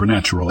strong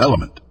supernatural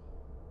element.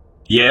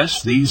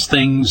 Yes, these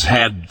things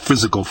had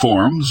physical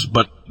forms,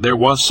 but there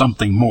was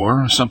something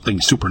more, something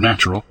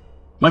supernatural.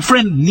 My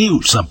friend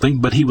knew something,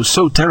 but he was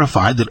so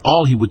terrified that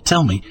all he would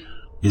tell me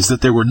is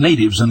that there were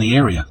natives in the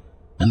area,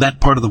 and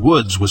that part of the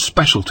woods was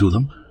special to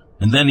them,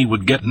 and then he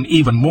would get an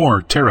even more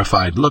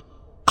terrified look,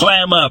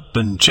 clam up,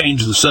 and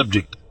change the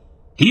subject.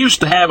 He used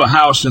to have a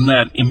house in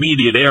that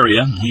immediate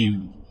area.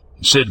 He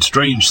said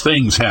strange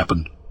things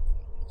happened.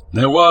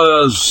 There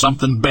was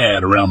something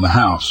bad around the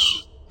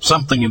house,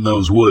 something in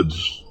those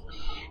woods.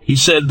 He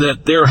said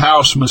that their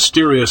house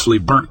mysteriously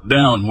burnt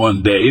down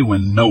one day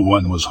when no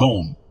one was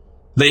home.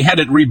 They had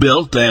it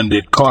rebuilt, and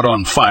it caught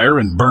on fire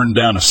and burned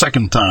down a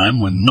second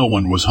time when no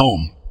one was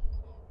home.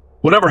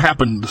 Whatever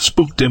happened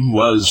spooked him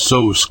was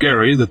so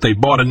scary that they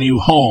bought a new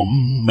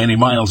home many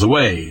miles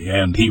away,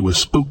 and he was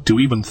spooked to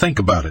even think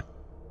about it.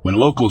 When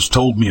locals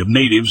told me of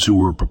natives who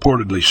were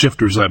purportedly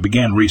shifters, I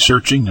began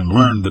researching and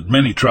learned that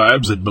many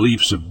tribes had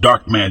beliefs of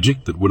dark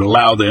magic that would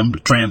allow them to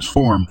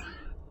transform,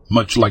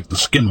 much like the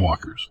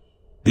skinwalkers.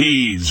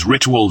 These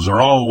rituals are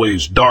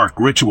always dark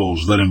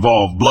rituals that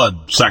involve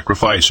blood,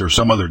 sacrifice, or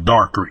some other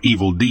dark or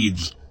evil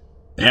deeds.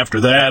 After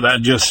that, I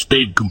just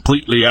stayed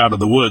completely out of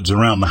the woods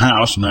around the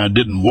house, and I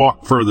didn't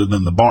walk further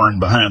than the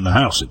barn behind the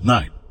house at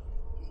night.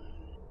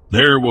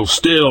 There were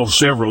still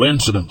several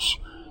incidents,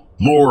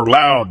 more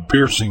loud,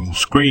 piercing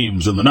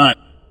screams in the night.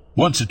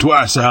 Once or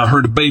twice I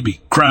heard a baby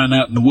crying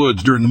out in the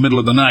woods during the middle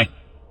of the night.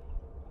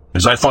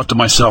 As I thought to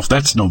myself,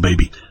 that's no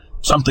baby.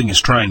 Something is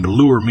trying to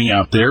lure me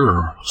out there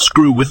or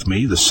screw with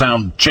me. The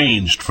sound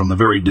changed from the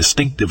very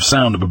distinctive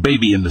sound of a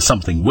baby into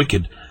something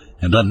wicked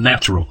and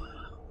unnatural,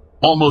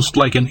 almost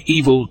like an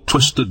evil,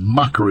 twisted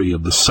mockery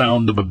of the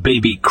sound of a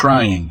baby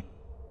crying.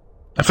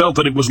 I felt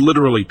that it was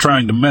literally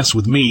trying to mess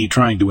with me,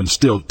 trying to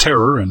instill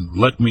terror and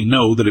let me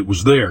know that it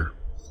was there.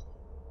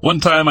 One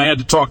time I had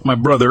to talk my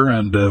brother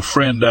and a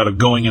friend out of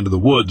going into the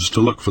woods to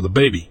look for the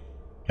baby.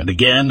 And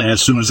again,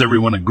 as soon as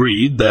everyone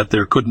agreed that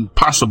there couldn't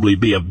possibly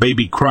be a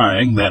baby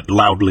crying that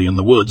loudly in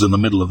the woods in the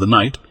middle of the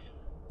night,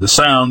 the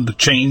sound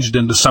changed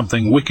into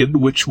something wicked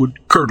which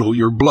would curdle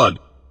your blood.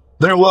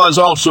 There was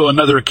also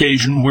another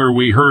occasion where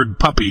we heard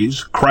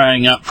puppies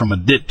crying out from a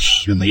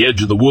ditch in the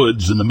edge of the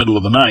woods in the middle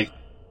of the night.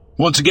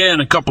 Once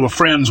again, a couple of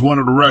friends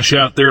wanted to rush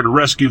out there to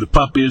rescue the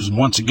puppies, and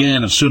once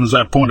again, as soon as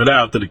I pointed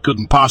out that it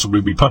couldn't possibly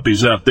be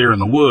puppies out there in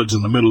the woods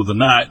in the middle of the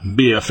night in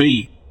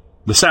BFE,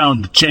 the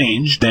sound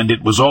changed, and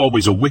it was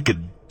always a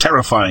wicked,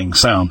 terrifying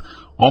sound,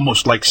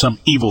 almost like some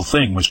evil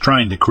thing was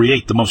trying to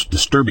create the most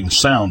disturbing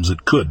sounds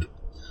it could.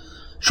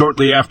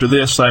 Shortly after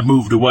this, I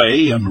moved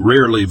away and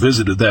rarely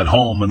visited that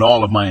home, and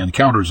all of my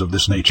encounters of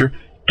this nature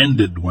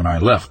ended when I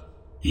left.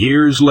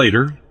 Years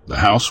later, the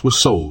house was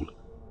sold.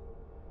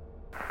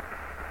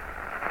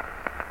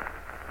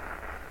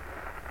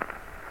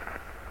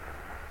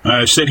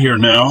 I sit here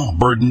now,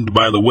 burdened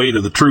by the weight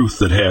of the truth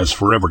that has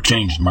forever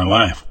changed my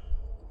life.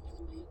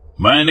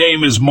 My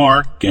name is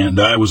Mark, and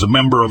I was a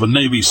member of a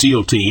Navy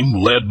SEAL team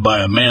led by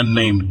a man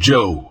named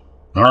Joe.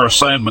 Our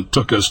assignment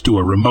took us to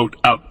a remote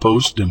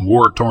outpost in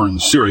war-torn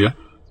Syria,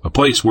 a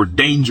place where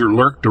danger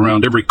lurked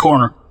around every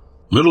corner.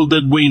 Little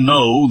did we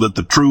know that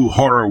the true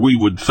horror we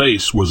would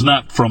face was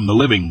not from the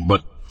living,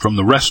 but from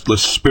the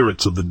restless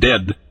spirits of the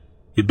dead.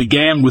 It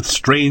began with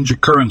strange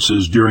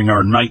occurrences during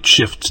our night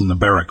shifts in the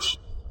barracks.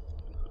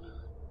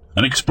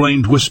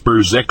 Unexplained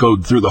whispers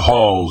echoed through the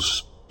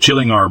halls,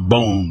 chilling our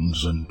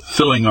bones and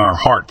filling our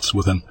hearts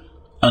with an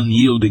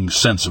unyielding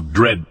sense of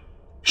dread.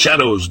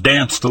 Shadows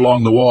danced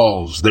along the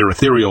walls, their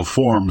ethereal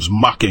forms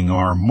mocking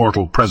our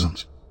mortal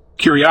presence.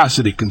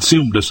 Curiosity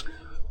consumed us,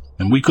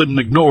 and we couldn't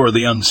ignore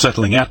the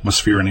unsettling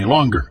atmosphere any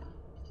longer.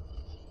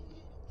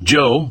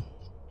 Joe,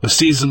 a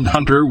seasoned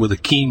hunter with a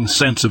keen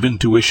sense of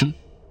intuition,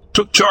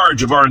 took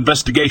charge of our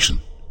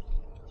investigation.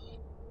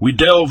 We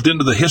delved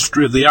into the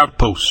history of the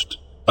outpost,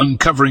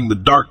 uncovering the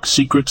dark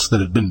secrets that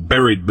had been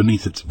buried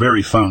beneath its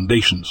very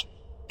foundations.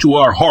 To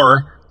our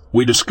horror,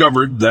 we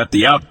discovered that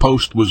the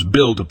outpost was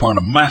built upon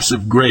a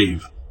massive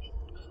grave.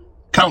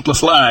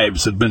 Countless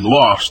lives had been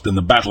lost in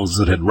the battles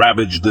that had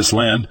ravaged this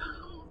land,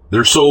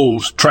 their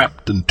souls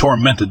trapped and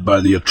tormented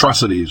by the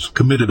atrocities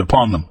committed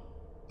upon them.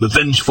 The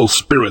vengeful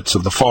spirits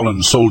of the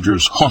fallen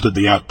soldiers haunted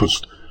the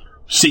outpost,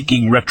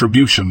 seeking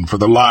retribution for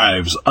the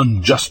lives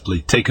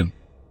unjustly taken.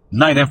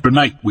 Night after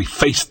night we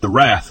faced the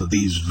wrath of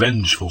these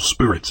vengeful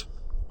spirits.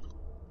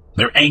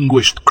 Their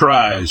anguished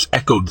cries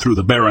echoed through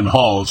the barren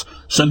halls,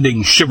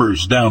 sending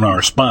shivers down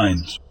our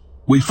spines.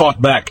 We fought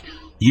back,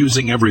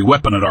 using every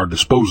weapon at our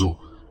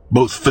disposal,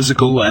 both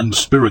physical and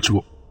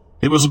spiritual.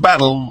 It was a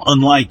battle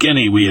unlike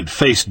any we had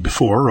faced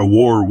before, a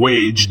war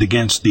waged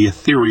against the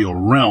ethereal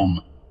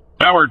realm.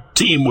 Our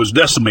team was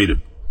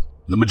decimated.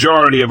 The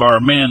majority of our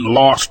men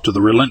lost to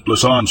the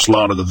relentless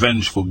onslaught of the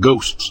vengeful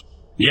ghosts.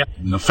 Yet,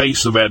 in the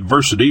face of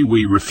adversity,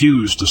 we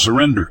refused to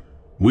surrender.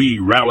 We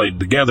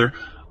rallied together,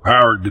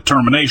 our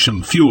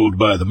determination fueled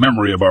by the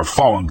memory of our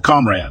fallen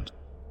comrades.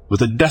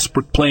 With a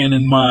desperate plan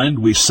in mind,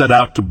 we set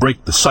out to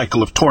break the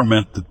cycle of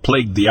torment that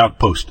plagued the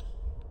outpost.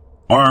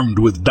 Armed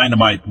with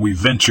dynamite, we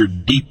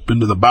ventured deep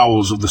into the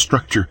bowels of the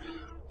structure,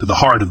 to the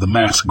heart of the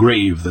mass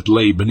grave that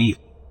lay beneath.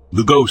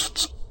 The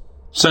ghosts,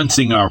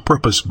 sensing our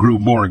purpose, grew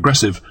more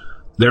aggressive,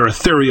 their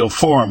ethereal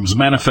forms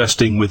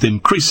manifesting with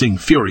increasing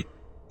fury.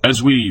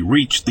 As we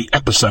reached the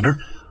epicenter,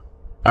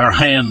 our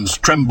hands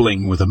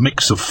trembling with a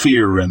mix of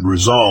fear and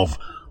resolve,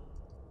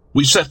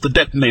 we set the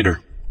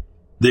detonator.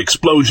 The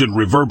explosion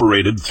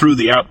reverberated through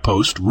the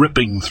outpost,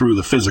 ripping through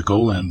the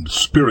physical and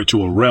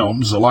spiritual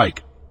realms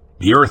alike.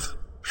 The earth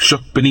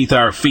shook beneath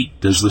our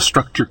feet as the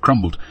structure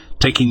crumbled,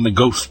 taking the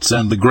ghosts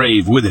and the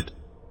grave with it.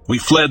 We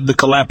fled the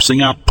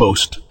collapsing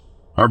outpost,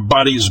 our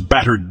bodies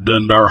battered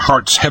and our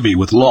hearts heavy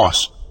with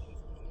loss.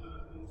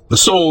 The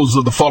souls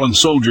of the fallen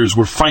soldiers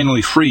were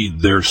finally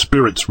freed, their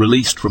spirits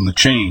released from the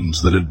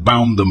chains that had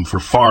bound them for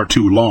far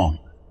too long.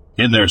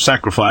 In their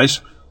sacrifice,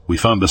 we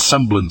found a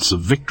semblance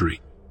of victory.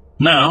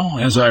 Now,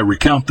 as I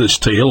recount this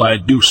tale, I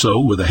do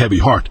so with a heavy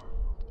heart.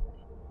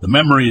 The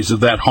memories of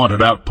that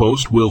haunted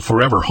outpost will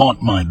forever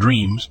haunt my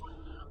dreams,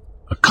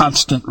 a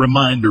constant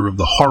reminder of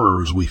the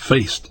horrors we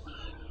faced.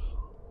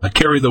 I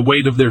carry the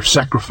weight of their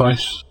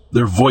sacrifice,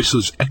 their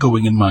voices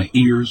echoing in my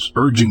ears,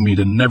 urging me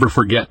to never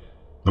forget.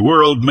 The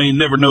world may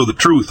never know the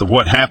truth of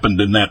what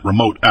happened in that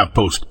remote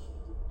outpost,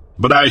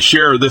 but I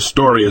share this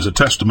story as a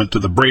testament to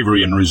the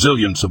bravery and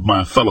resilience of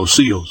my fellow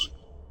SEALs.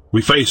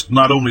 We faced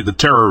not only the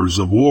terrors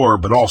of war,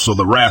 but also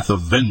the wrath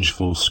of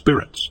vengeful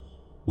spirits.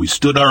 We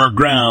stood our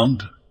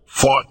ground,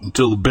 fought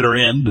until the bitter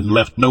end, and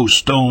left no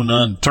stone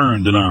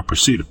unturned in our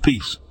pursuit of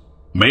peace.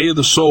 May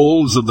the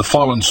souls of the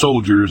fallen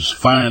soldiers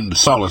find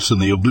solace in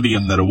the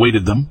oblivion that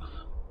awaited them,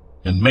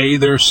 and may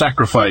their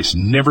sacrifice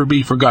never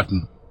be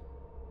forgotten.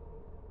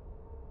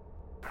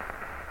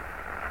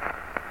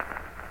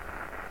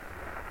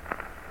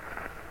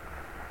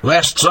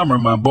 Last summer,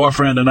 my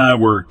boyfriend and I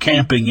were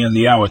camping in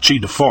the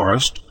Ouachita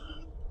Forest,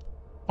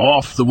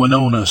 off the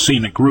Winona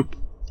Scenic Route.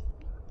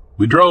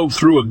 We drove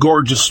through a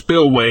gorgeous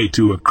spillway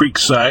to a creek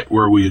site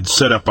where we had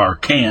set up our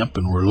camp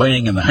and were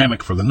laying in the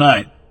hammock for the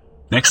night.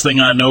 Next thing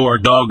I know, our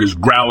dog is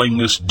growling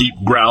this deep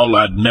growl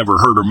I'd never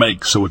heard her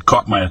make, so it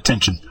caught my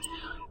attention.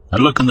 I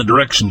look in the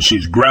direction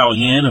she's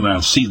growling in, and I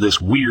see this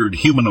weird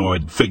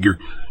humanoid figure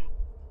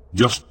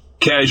just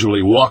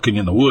casually walking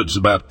in the woods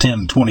about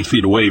 10-20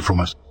 feet away from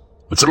us.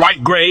 It's a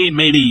light gray,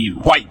 maybe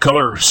white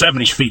color,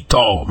 7-ish feet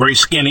tall, very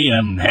skinny,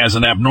 and has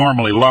an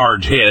abnormally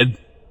large head.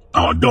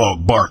 Our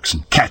dog barks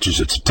and catches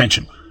its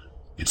attention.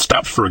 It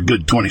stops for a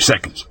good 20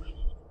 seconds,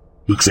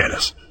 looks at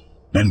us,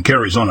 then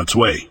carries on its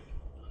way.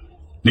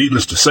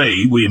 Needless to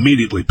say, we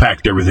immediately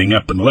packed everything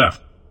up and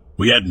left.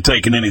 We hadn't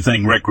taken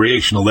anything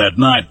recreational that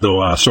night,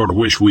 though I sort of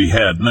wish we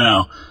had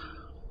now.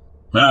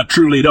 I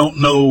truly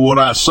don't know what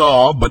I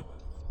saw, but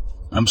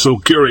I'm so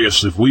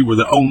curious if we were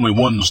the only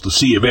ones to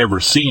see have ever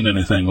seen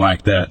anything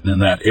like that in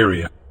that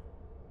area.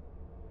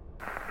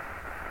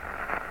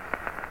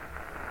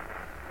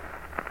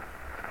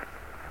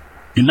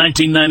 In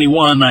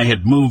 1991, I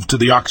had moved to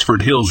the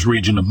Oxford Hills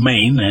region of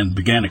Maine and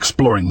began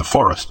exploring the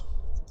forest.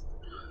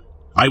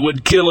 I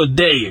would kill a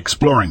day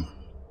exploring.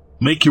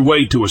 Make your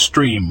way to a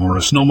stream or a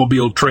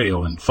snowmobile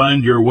trail and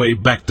find your way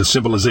back to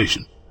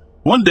civilization.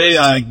 One day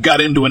I got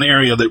into an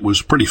area that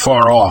was pretty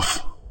far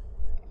off.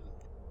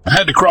 I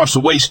had to cross a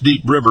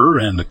waist-deep river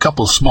and a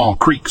couple small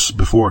creeks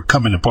before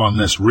coming upon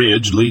this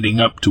ridge leading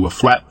up to a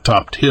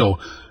flat-topped hill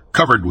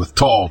covered with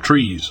tall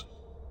trees.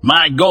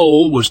 My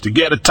goal was to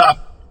get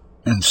atop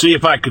and see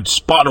if I could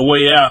spot a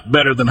way out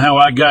better than how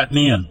I got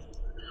in.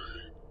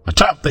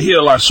 Atop the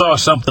hill I saw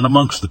something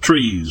amongst the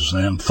trees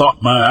and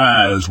thought my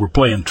eyes were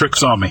playing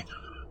tricks on me.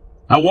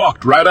 I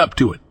walked right up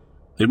to it.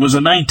 It was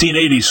a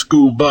 1980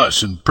 school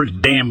bus in pretty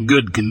damn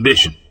good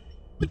condition.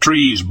 The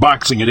trees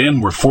boxing it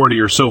in were 40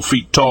 or so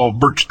feet tall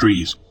birch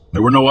trees.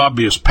 There were no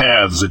obvious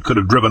paths it could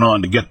have driven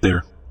on to get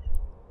there.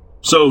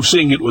 So,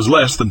 seeing it was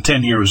less than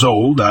 10 years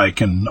old, I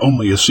can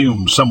only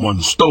assume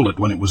someone stole it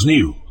when it was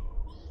new.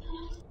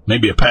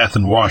 Maybe a path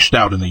and washed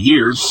out in the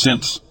years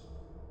since.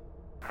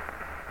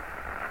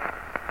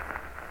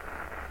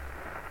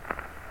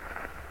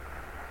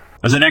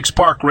 As an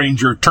ex-park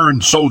ranger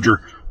turned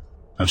soldier,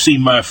 I've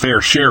seen my fair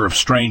share of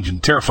strange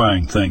and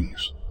terrifying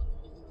things.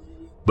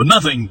 But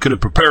nothing could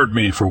have prepared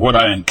me for what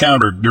I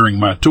encountered during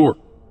my tour.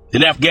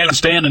 In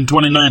Afghanistan in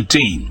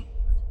 2019,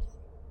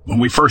 when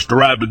we first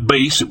arrived at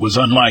base, it was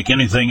unlike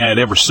anything I had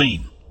ever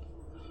seen.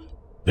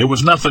 There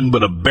was nothing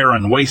but a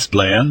barren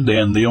wasteland,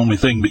 and the only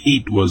thing to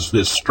eat was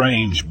this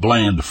strange,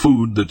 bland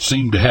food that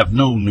seemed to have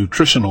no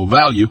nutritional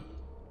value.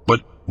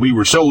 But we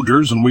were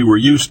soldiers, and we were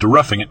used to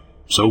roughing it,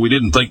 so we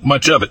didn't think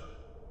much of it.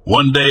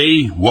 One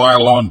day,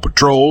 while on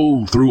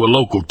patrol through a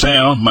local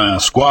town, my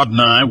squad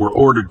and I were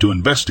ordered to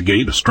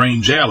investigate a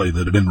strange alley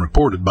that had been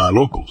reported by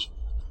locals.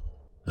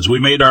 As we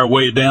made our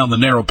way down the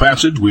narrow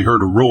passage, we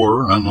heard a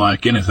roar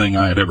unlike anything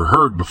I had ever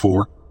heard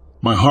before.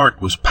 My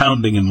heart was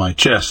pounding in my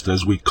chest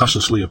as we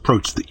cautiously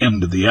approached the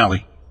end of the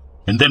alley.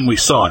 And then we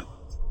saw it.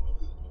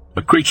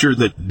 A creature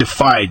that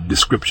defied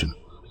description.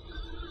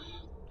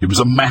 It was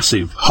a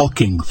massive,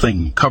 hulking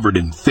thing covered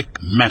in thick,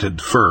 matted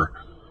fur.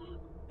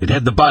 It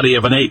had the body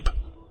of an ape,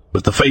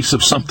 but the face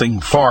of something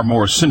far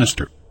more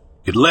sinister.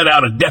 It let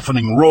out a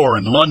deafening roar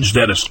and lunged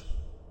at us,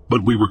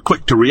 but we were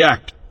quick to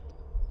react.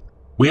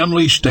 We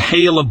unleashed a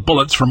hail of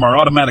bullets from our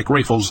automatic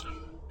rifles,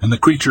 and the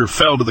creature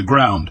fell to the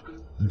ground,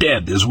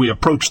 dead. As we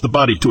approached the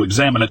body to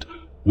examine it,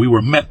 we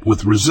were met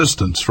with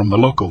resistance from the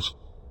locals.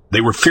 They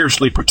were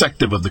fiercely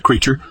protective of the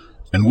creature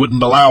and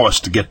wouldn't allow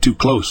us to get too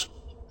close.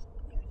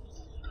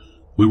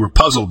 We were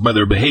puzzled by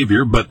their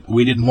behavior, but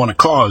we didn't want to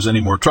cause any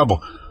more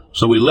trouble.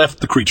 So we left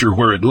the creature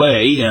where it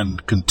lay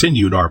and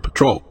continued our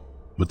patrol.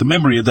 But the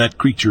memory of that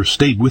creature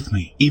stayed with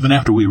me, even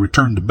after we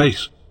returned to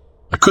base.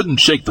 I couldn't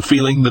shake the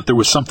feeling that there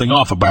was something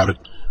off about it.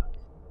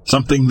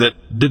 Something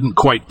that didn't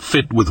quite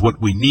fit with what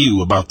we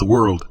knew about the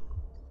world.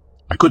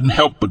 I couldn't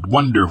help but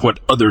wonder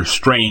what other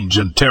strange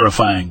and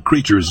terrifying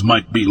creatures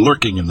might be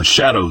lurking in the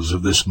shadows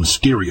of this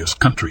mysterious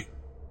country.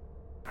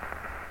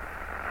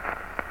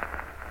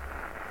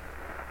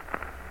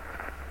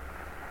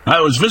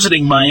 I was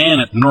visiting my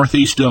aunt at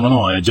Northeast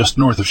Illinois, just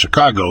north of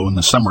Chicago, in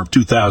the summer of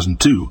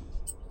 2002.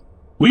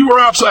 We were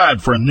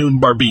outside for a noon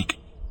barbecue.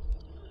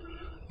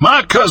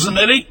 My cousin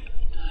Eddie,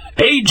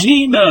 age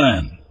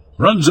 9,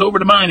 runs over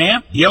to my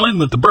aunt, yelling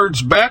that the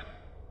bird's back.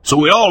 So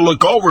we all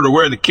look over to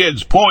where the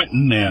kid's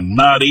pointing, and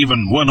not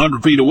even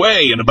 100 feet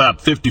away and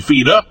about 50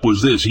 feet up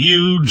was this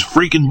huge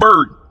freaking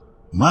bird.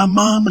 My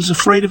mom is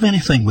afraid of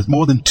anything with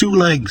more than 2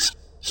 legs,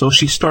 so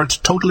she starts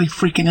totally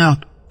freaking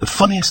out. The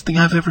funniest thing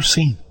I've ever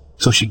seen.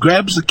 So she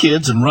grabs the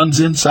kids and runs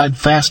inside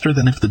faster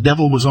than if the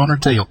devil was on her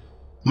tail.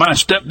 My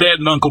stepdad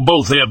and uncle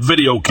both have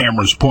video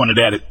cameras pointed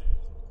at it.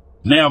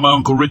 Now my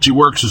Uncle Richie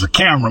works as a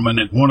cameraman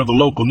at one of the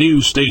local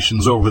news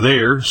stations over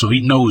there, so he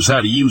knows how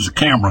to use a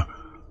camera.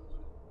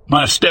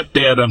 My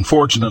stepdad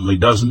unfortunately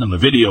doesn't, and the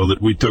video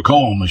that we took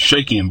home is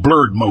shaky and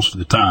blurred most of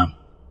the time.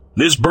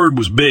 This bird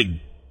was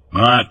big.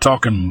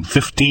 Talking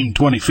 15,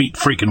 20 feet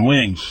freaking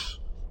wings.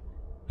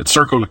 It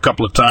circled a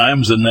couple of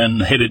times and then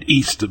headed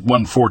east at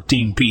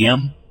 1:14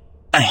 p.m.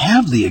 I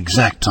have the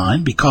exact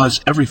time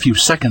because every few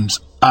seconds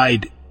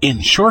I'd,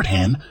 in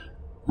shorthand,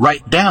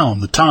 write down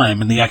the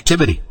time and the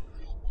activity.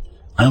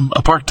 I'm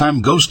a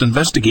part-time ghost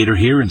investigator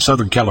here in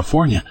Southern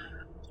California,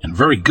 and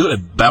very good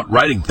about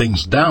writing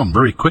things down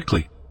very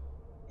quickly.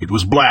 It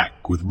was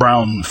black with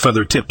brown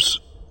feather tips.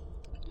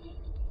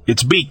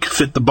 Its beak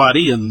fit the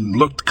body and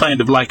looked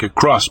kind of like a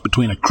cross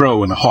between a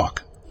crow and a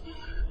hawk.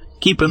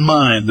 Keep in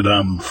mind that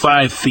I'm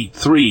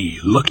 5'3",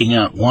 looking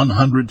out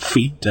 100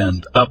 feet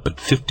and up at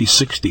 50,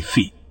 60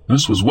 feet.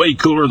 This was way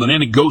cooler than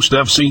any ghost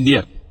I've seen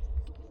yet.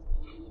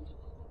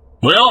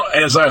 Well,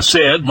 as I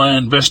said, my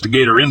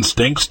investigator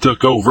instincts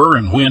took over,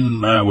 and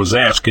when I was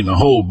asking a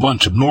whole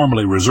bunch of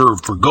normally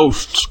reserved for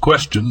ghosts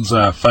questions,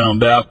 I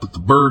found out that the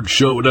bird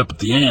showed up at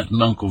the aunt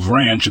and uncle's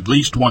ranch at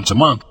least once a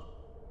month.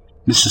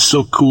 This is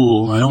so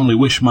cool, I only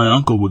wish my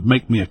uncle would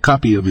make me a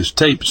copy of his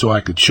tape so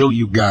I could show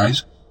you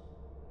guys.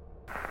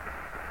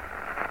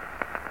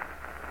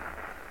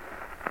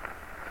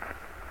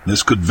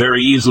 This could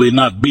very easily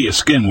not be a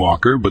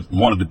skinwalker, but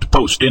wanted it to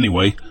post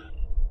anyway.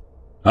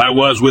 I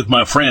was with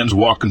my friends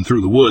walking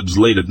through the woods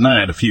late at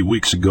night a few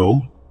weeks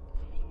ago,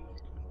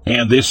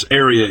 and this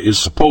area is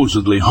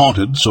supposedly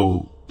haunted,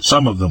 so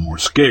some of them were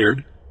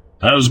scared.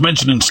 I was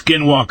mentioning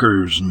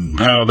skinwalkers and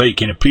how they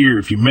can appear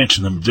if you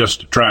mention them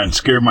just to try and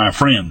scare my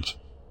friends.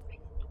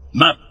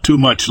 Not too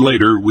much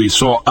later, we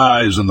saw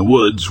eyes in the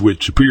woods,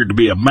 which appeared to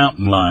be a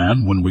mountain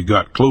lion when we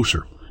got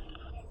closer.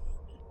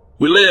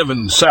 We live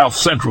in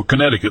south-central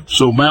Connecticut,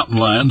 so mountain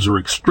lions are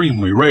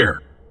extremely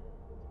rare.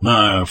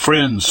 My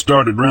friends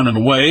started running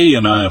away,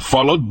 and I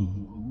followed.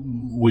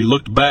 We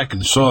looked back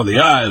and saw the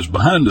eyes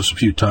behind us a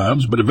few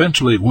times, but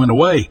eventually it went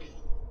away.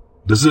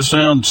 Does this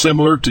sound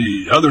similar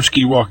to other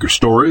skinwalker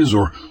stories,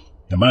 or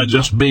am I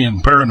just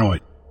being paranoid?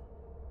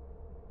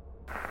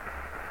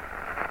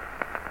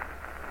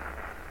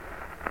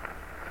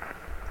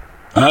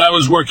 I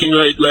was working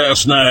late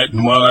last night,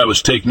 and while I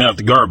was taking out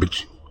the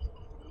garbage,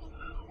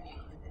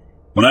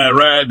 when I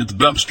arrived at the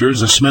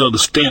dumpsters, I smelled a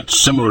stench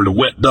similar to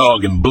wet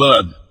dog and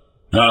blood.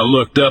 I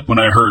looked up when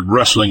I heard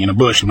rustling in a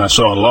bush, and I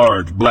saw a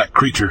large black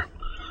creature,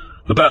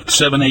 about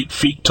 7-8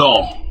 feet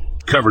tall,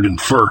 covered in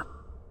fur.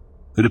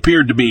 It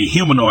appeared to be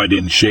humanoid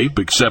in shape,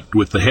 except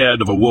with the head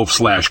of a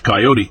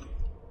wolf/coyote.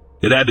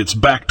 It had its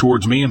back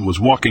towards me and was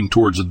walking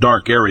towards a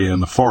dark area in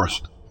the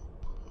forest.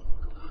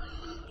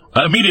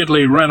 I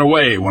immediately ran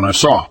away when I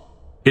saw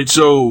it,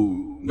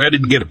 so I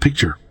didn't get a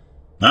picture.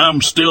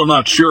 I'm still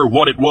not sure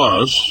what it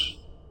was,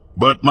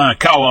 but my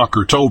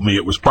cowwalker told me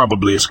it was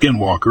probably a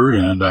skinwalker,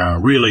 and I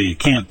really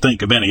can't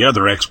think of any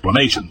other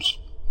explanations.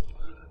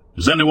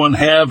 Does anyone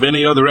have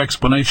any other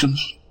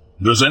explanations?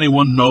 Does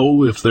anyone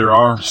know if there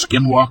are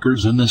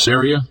skinwalkers in this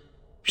area?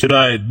 Should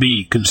I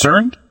be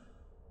concerned?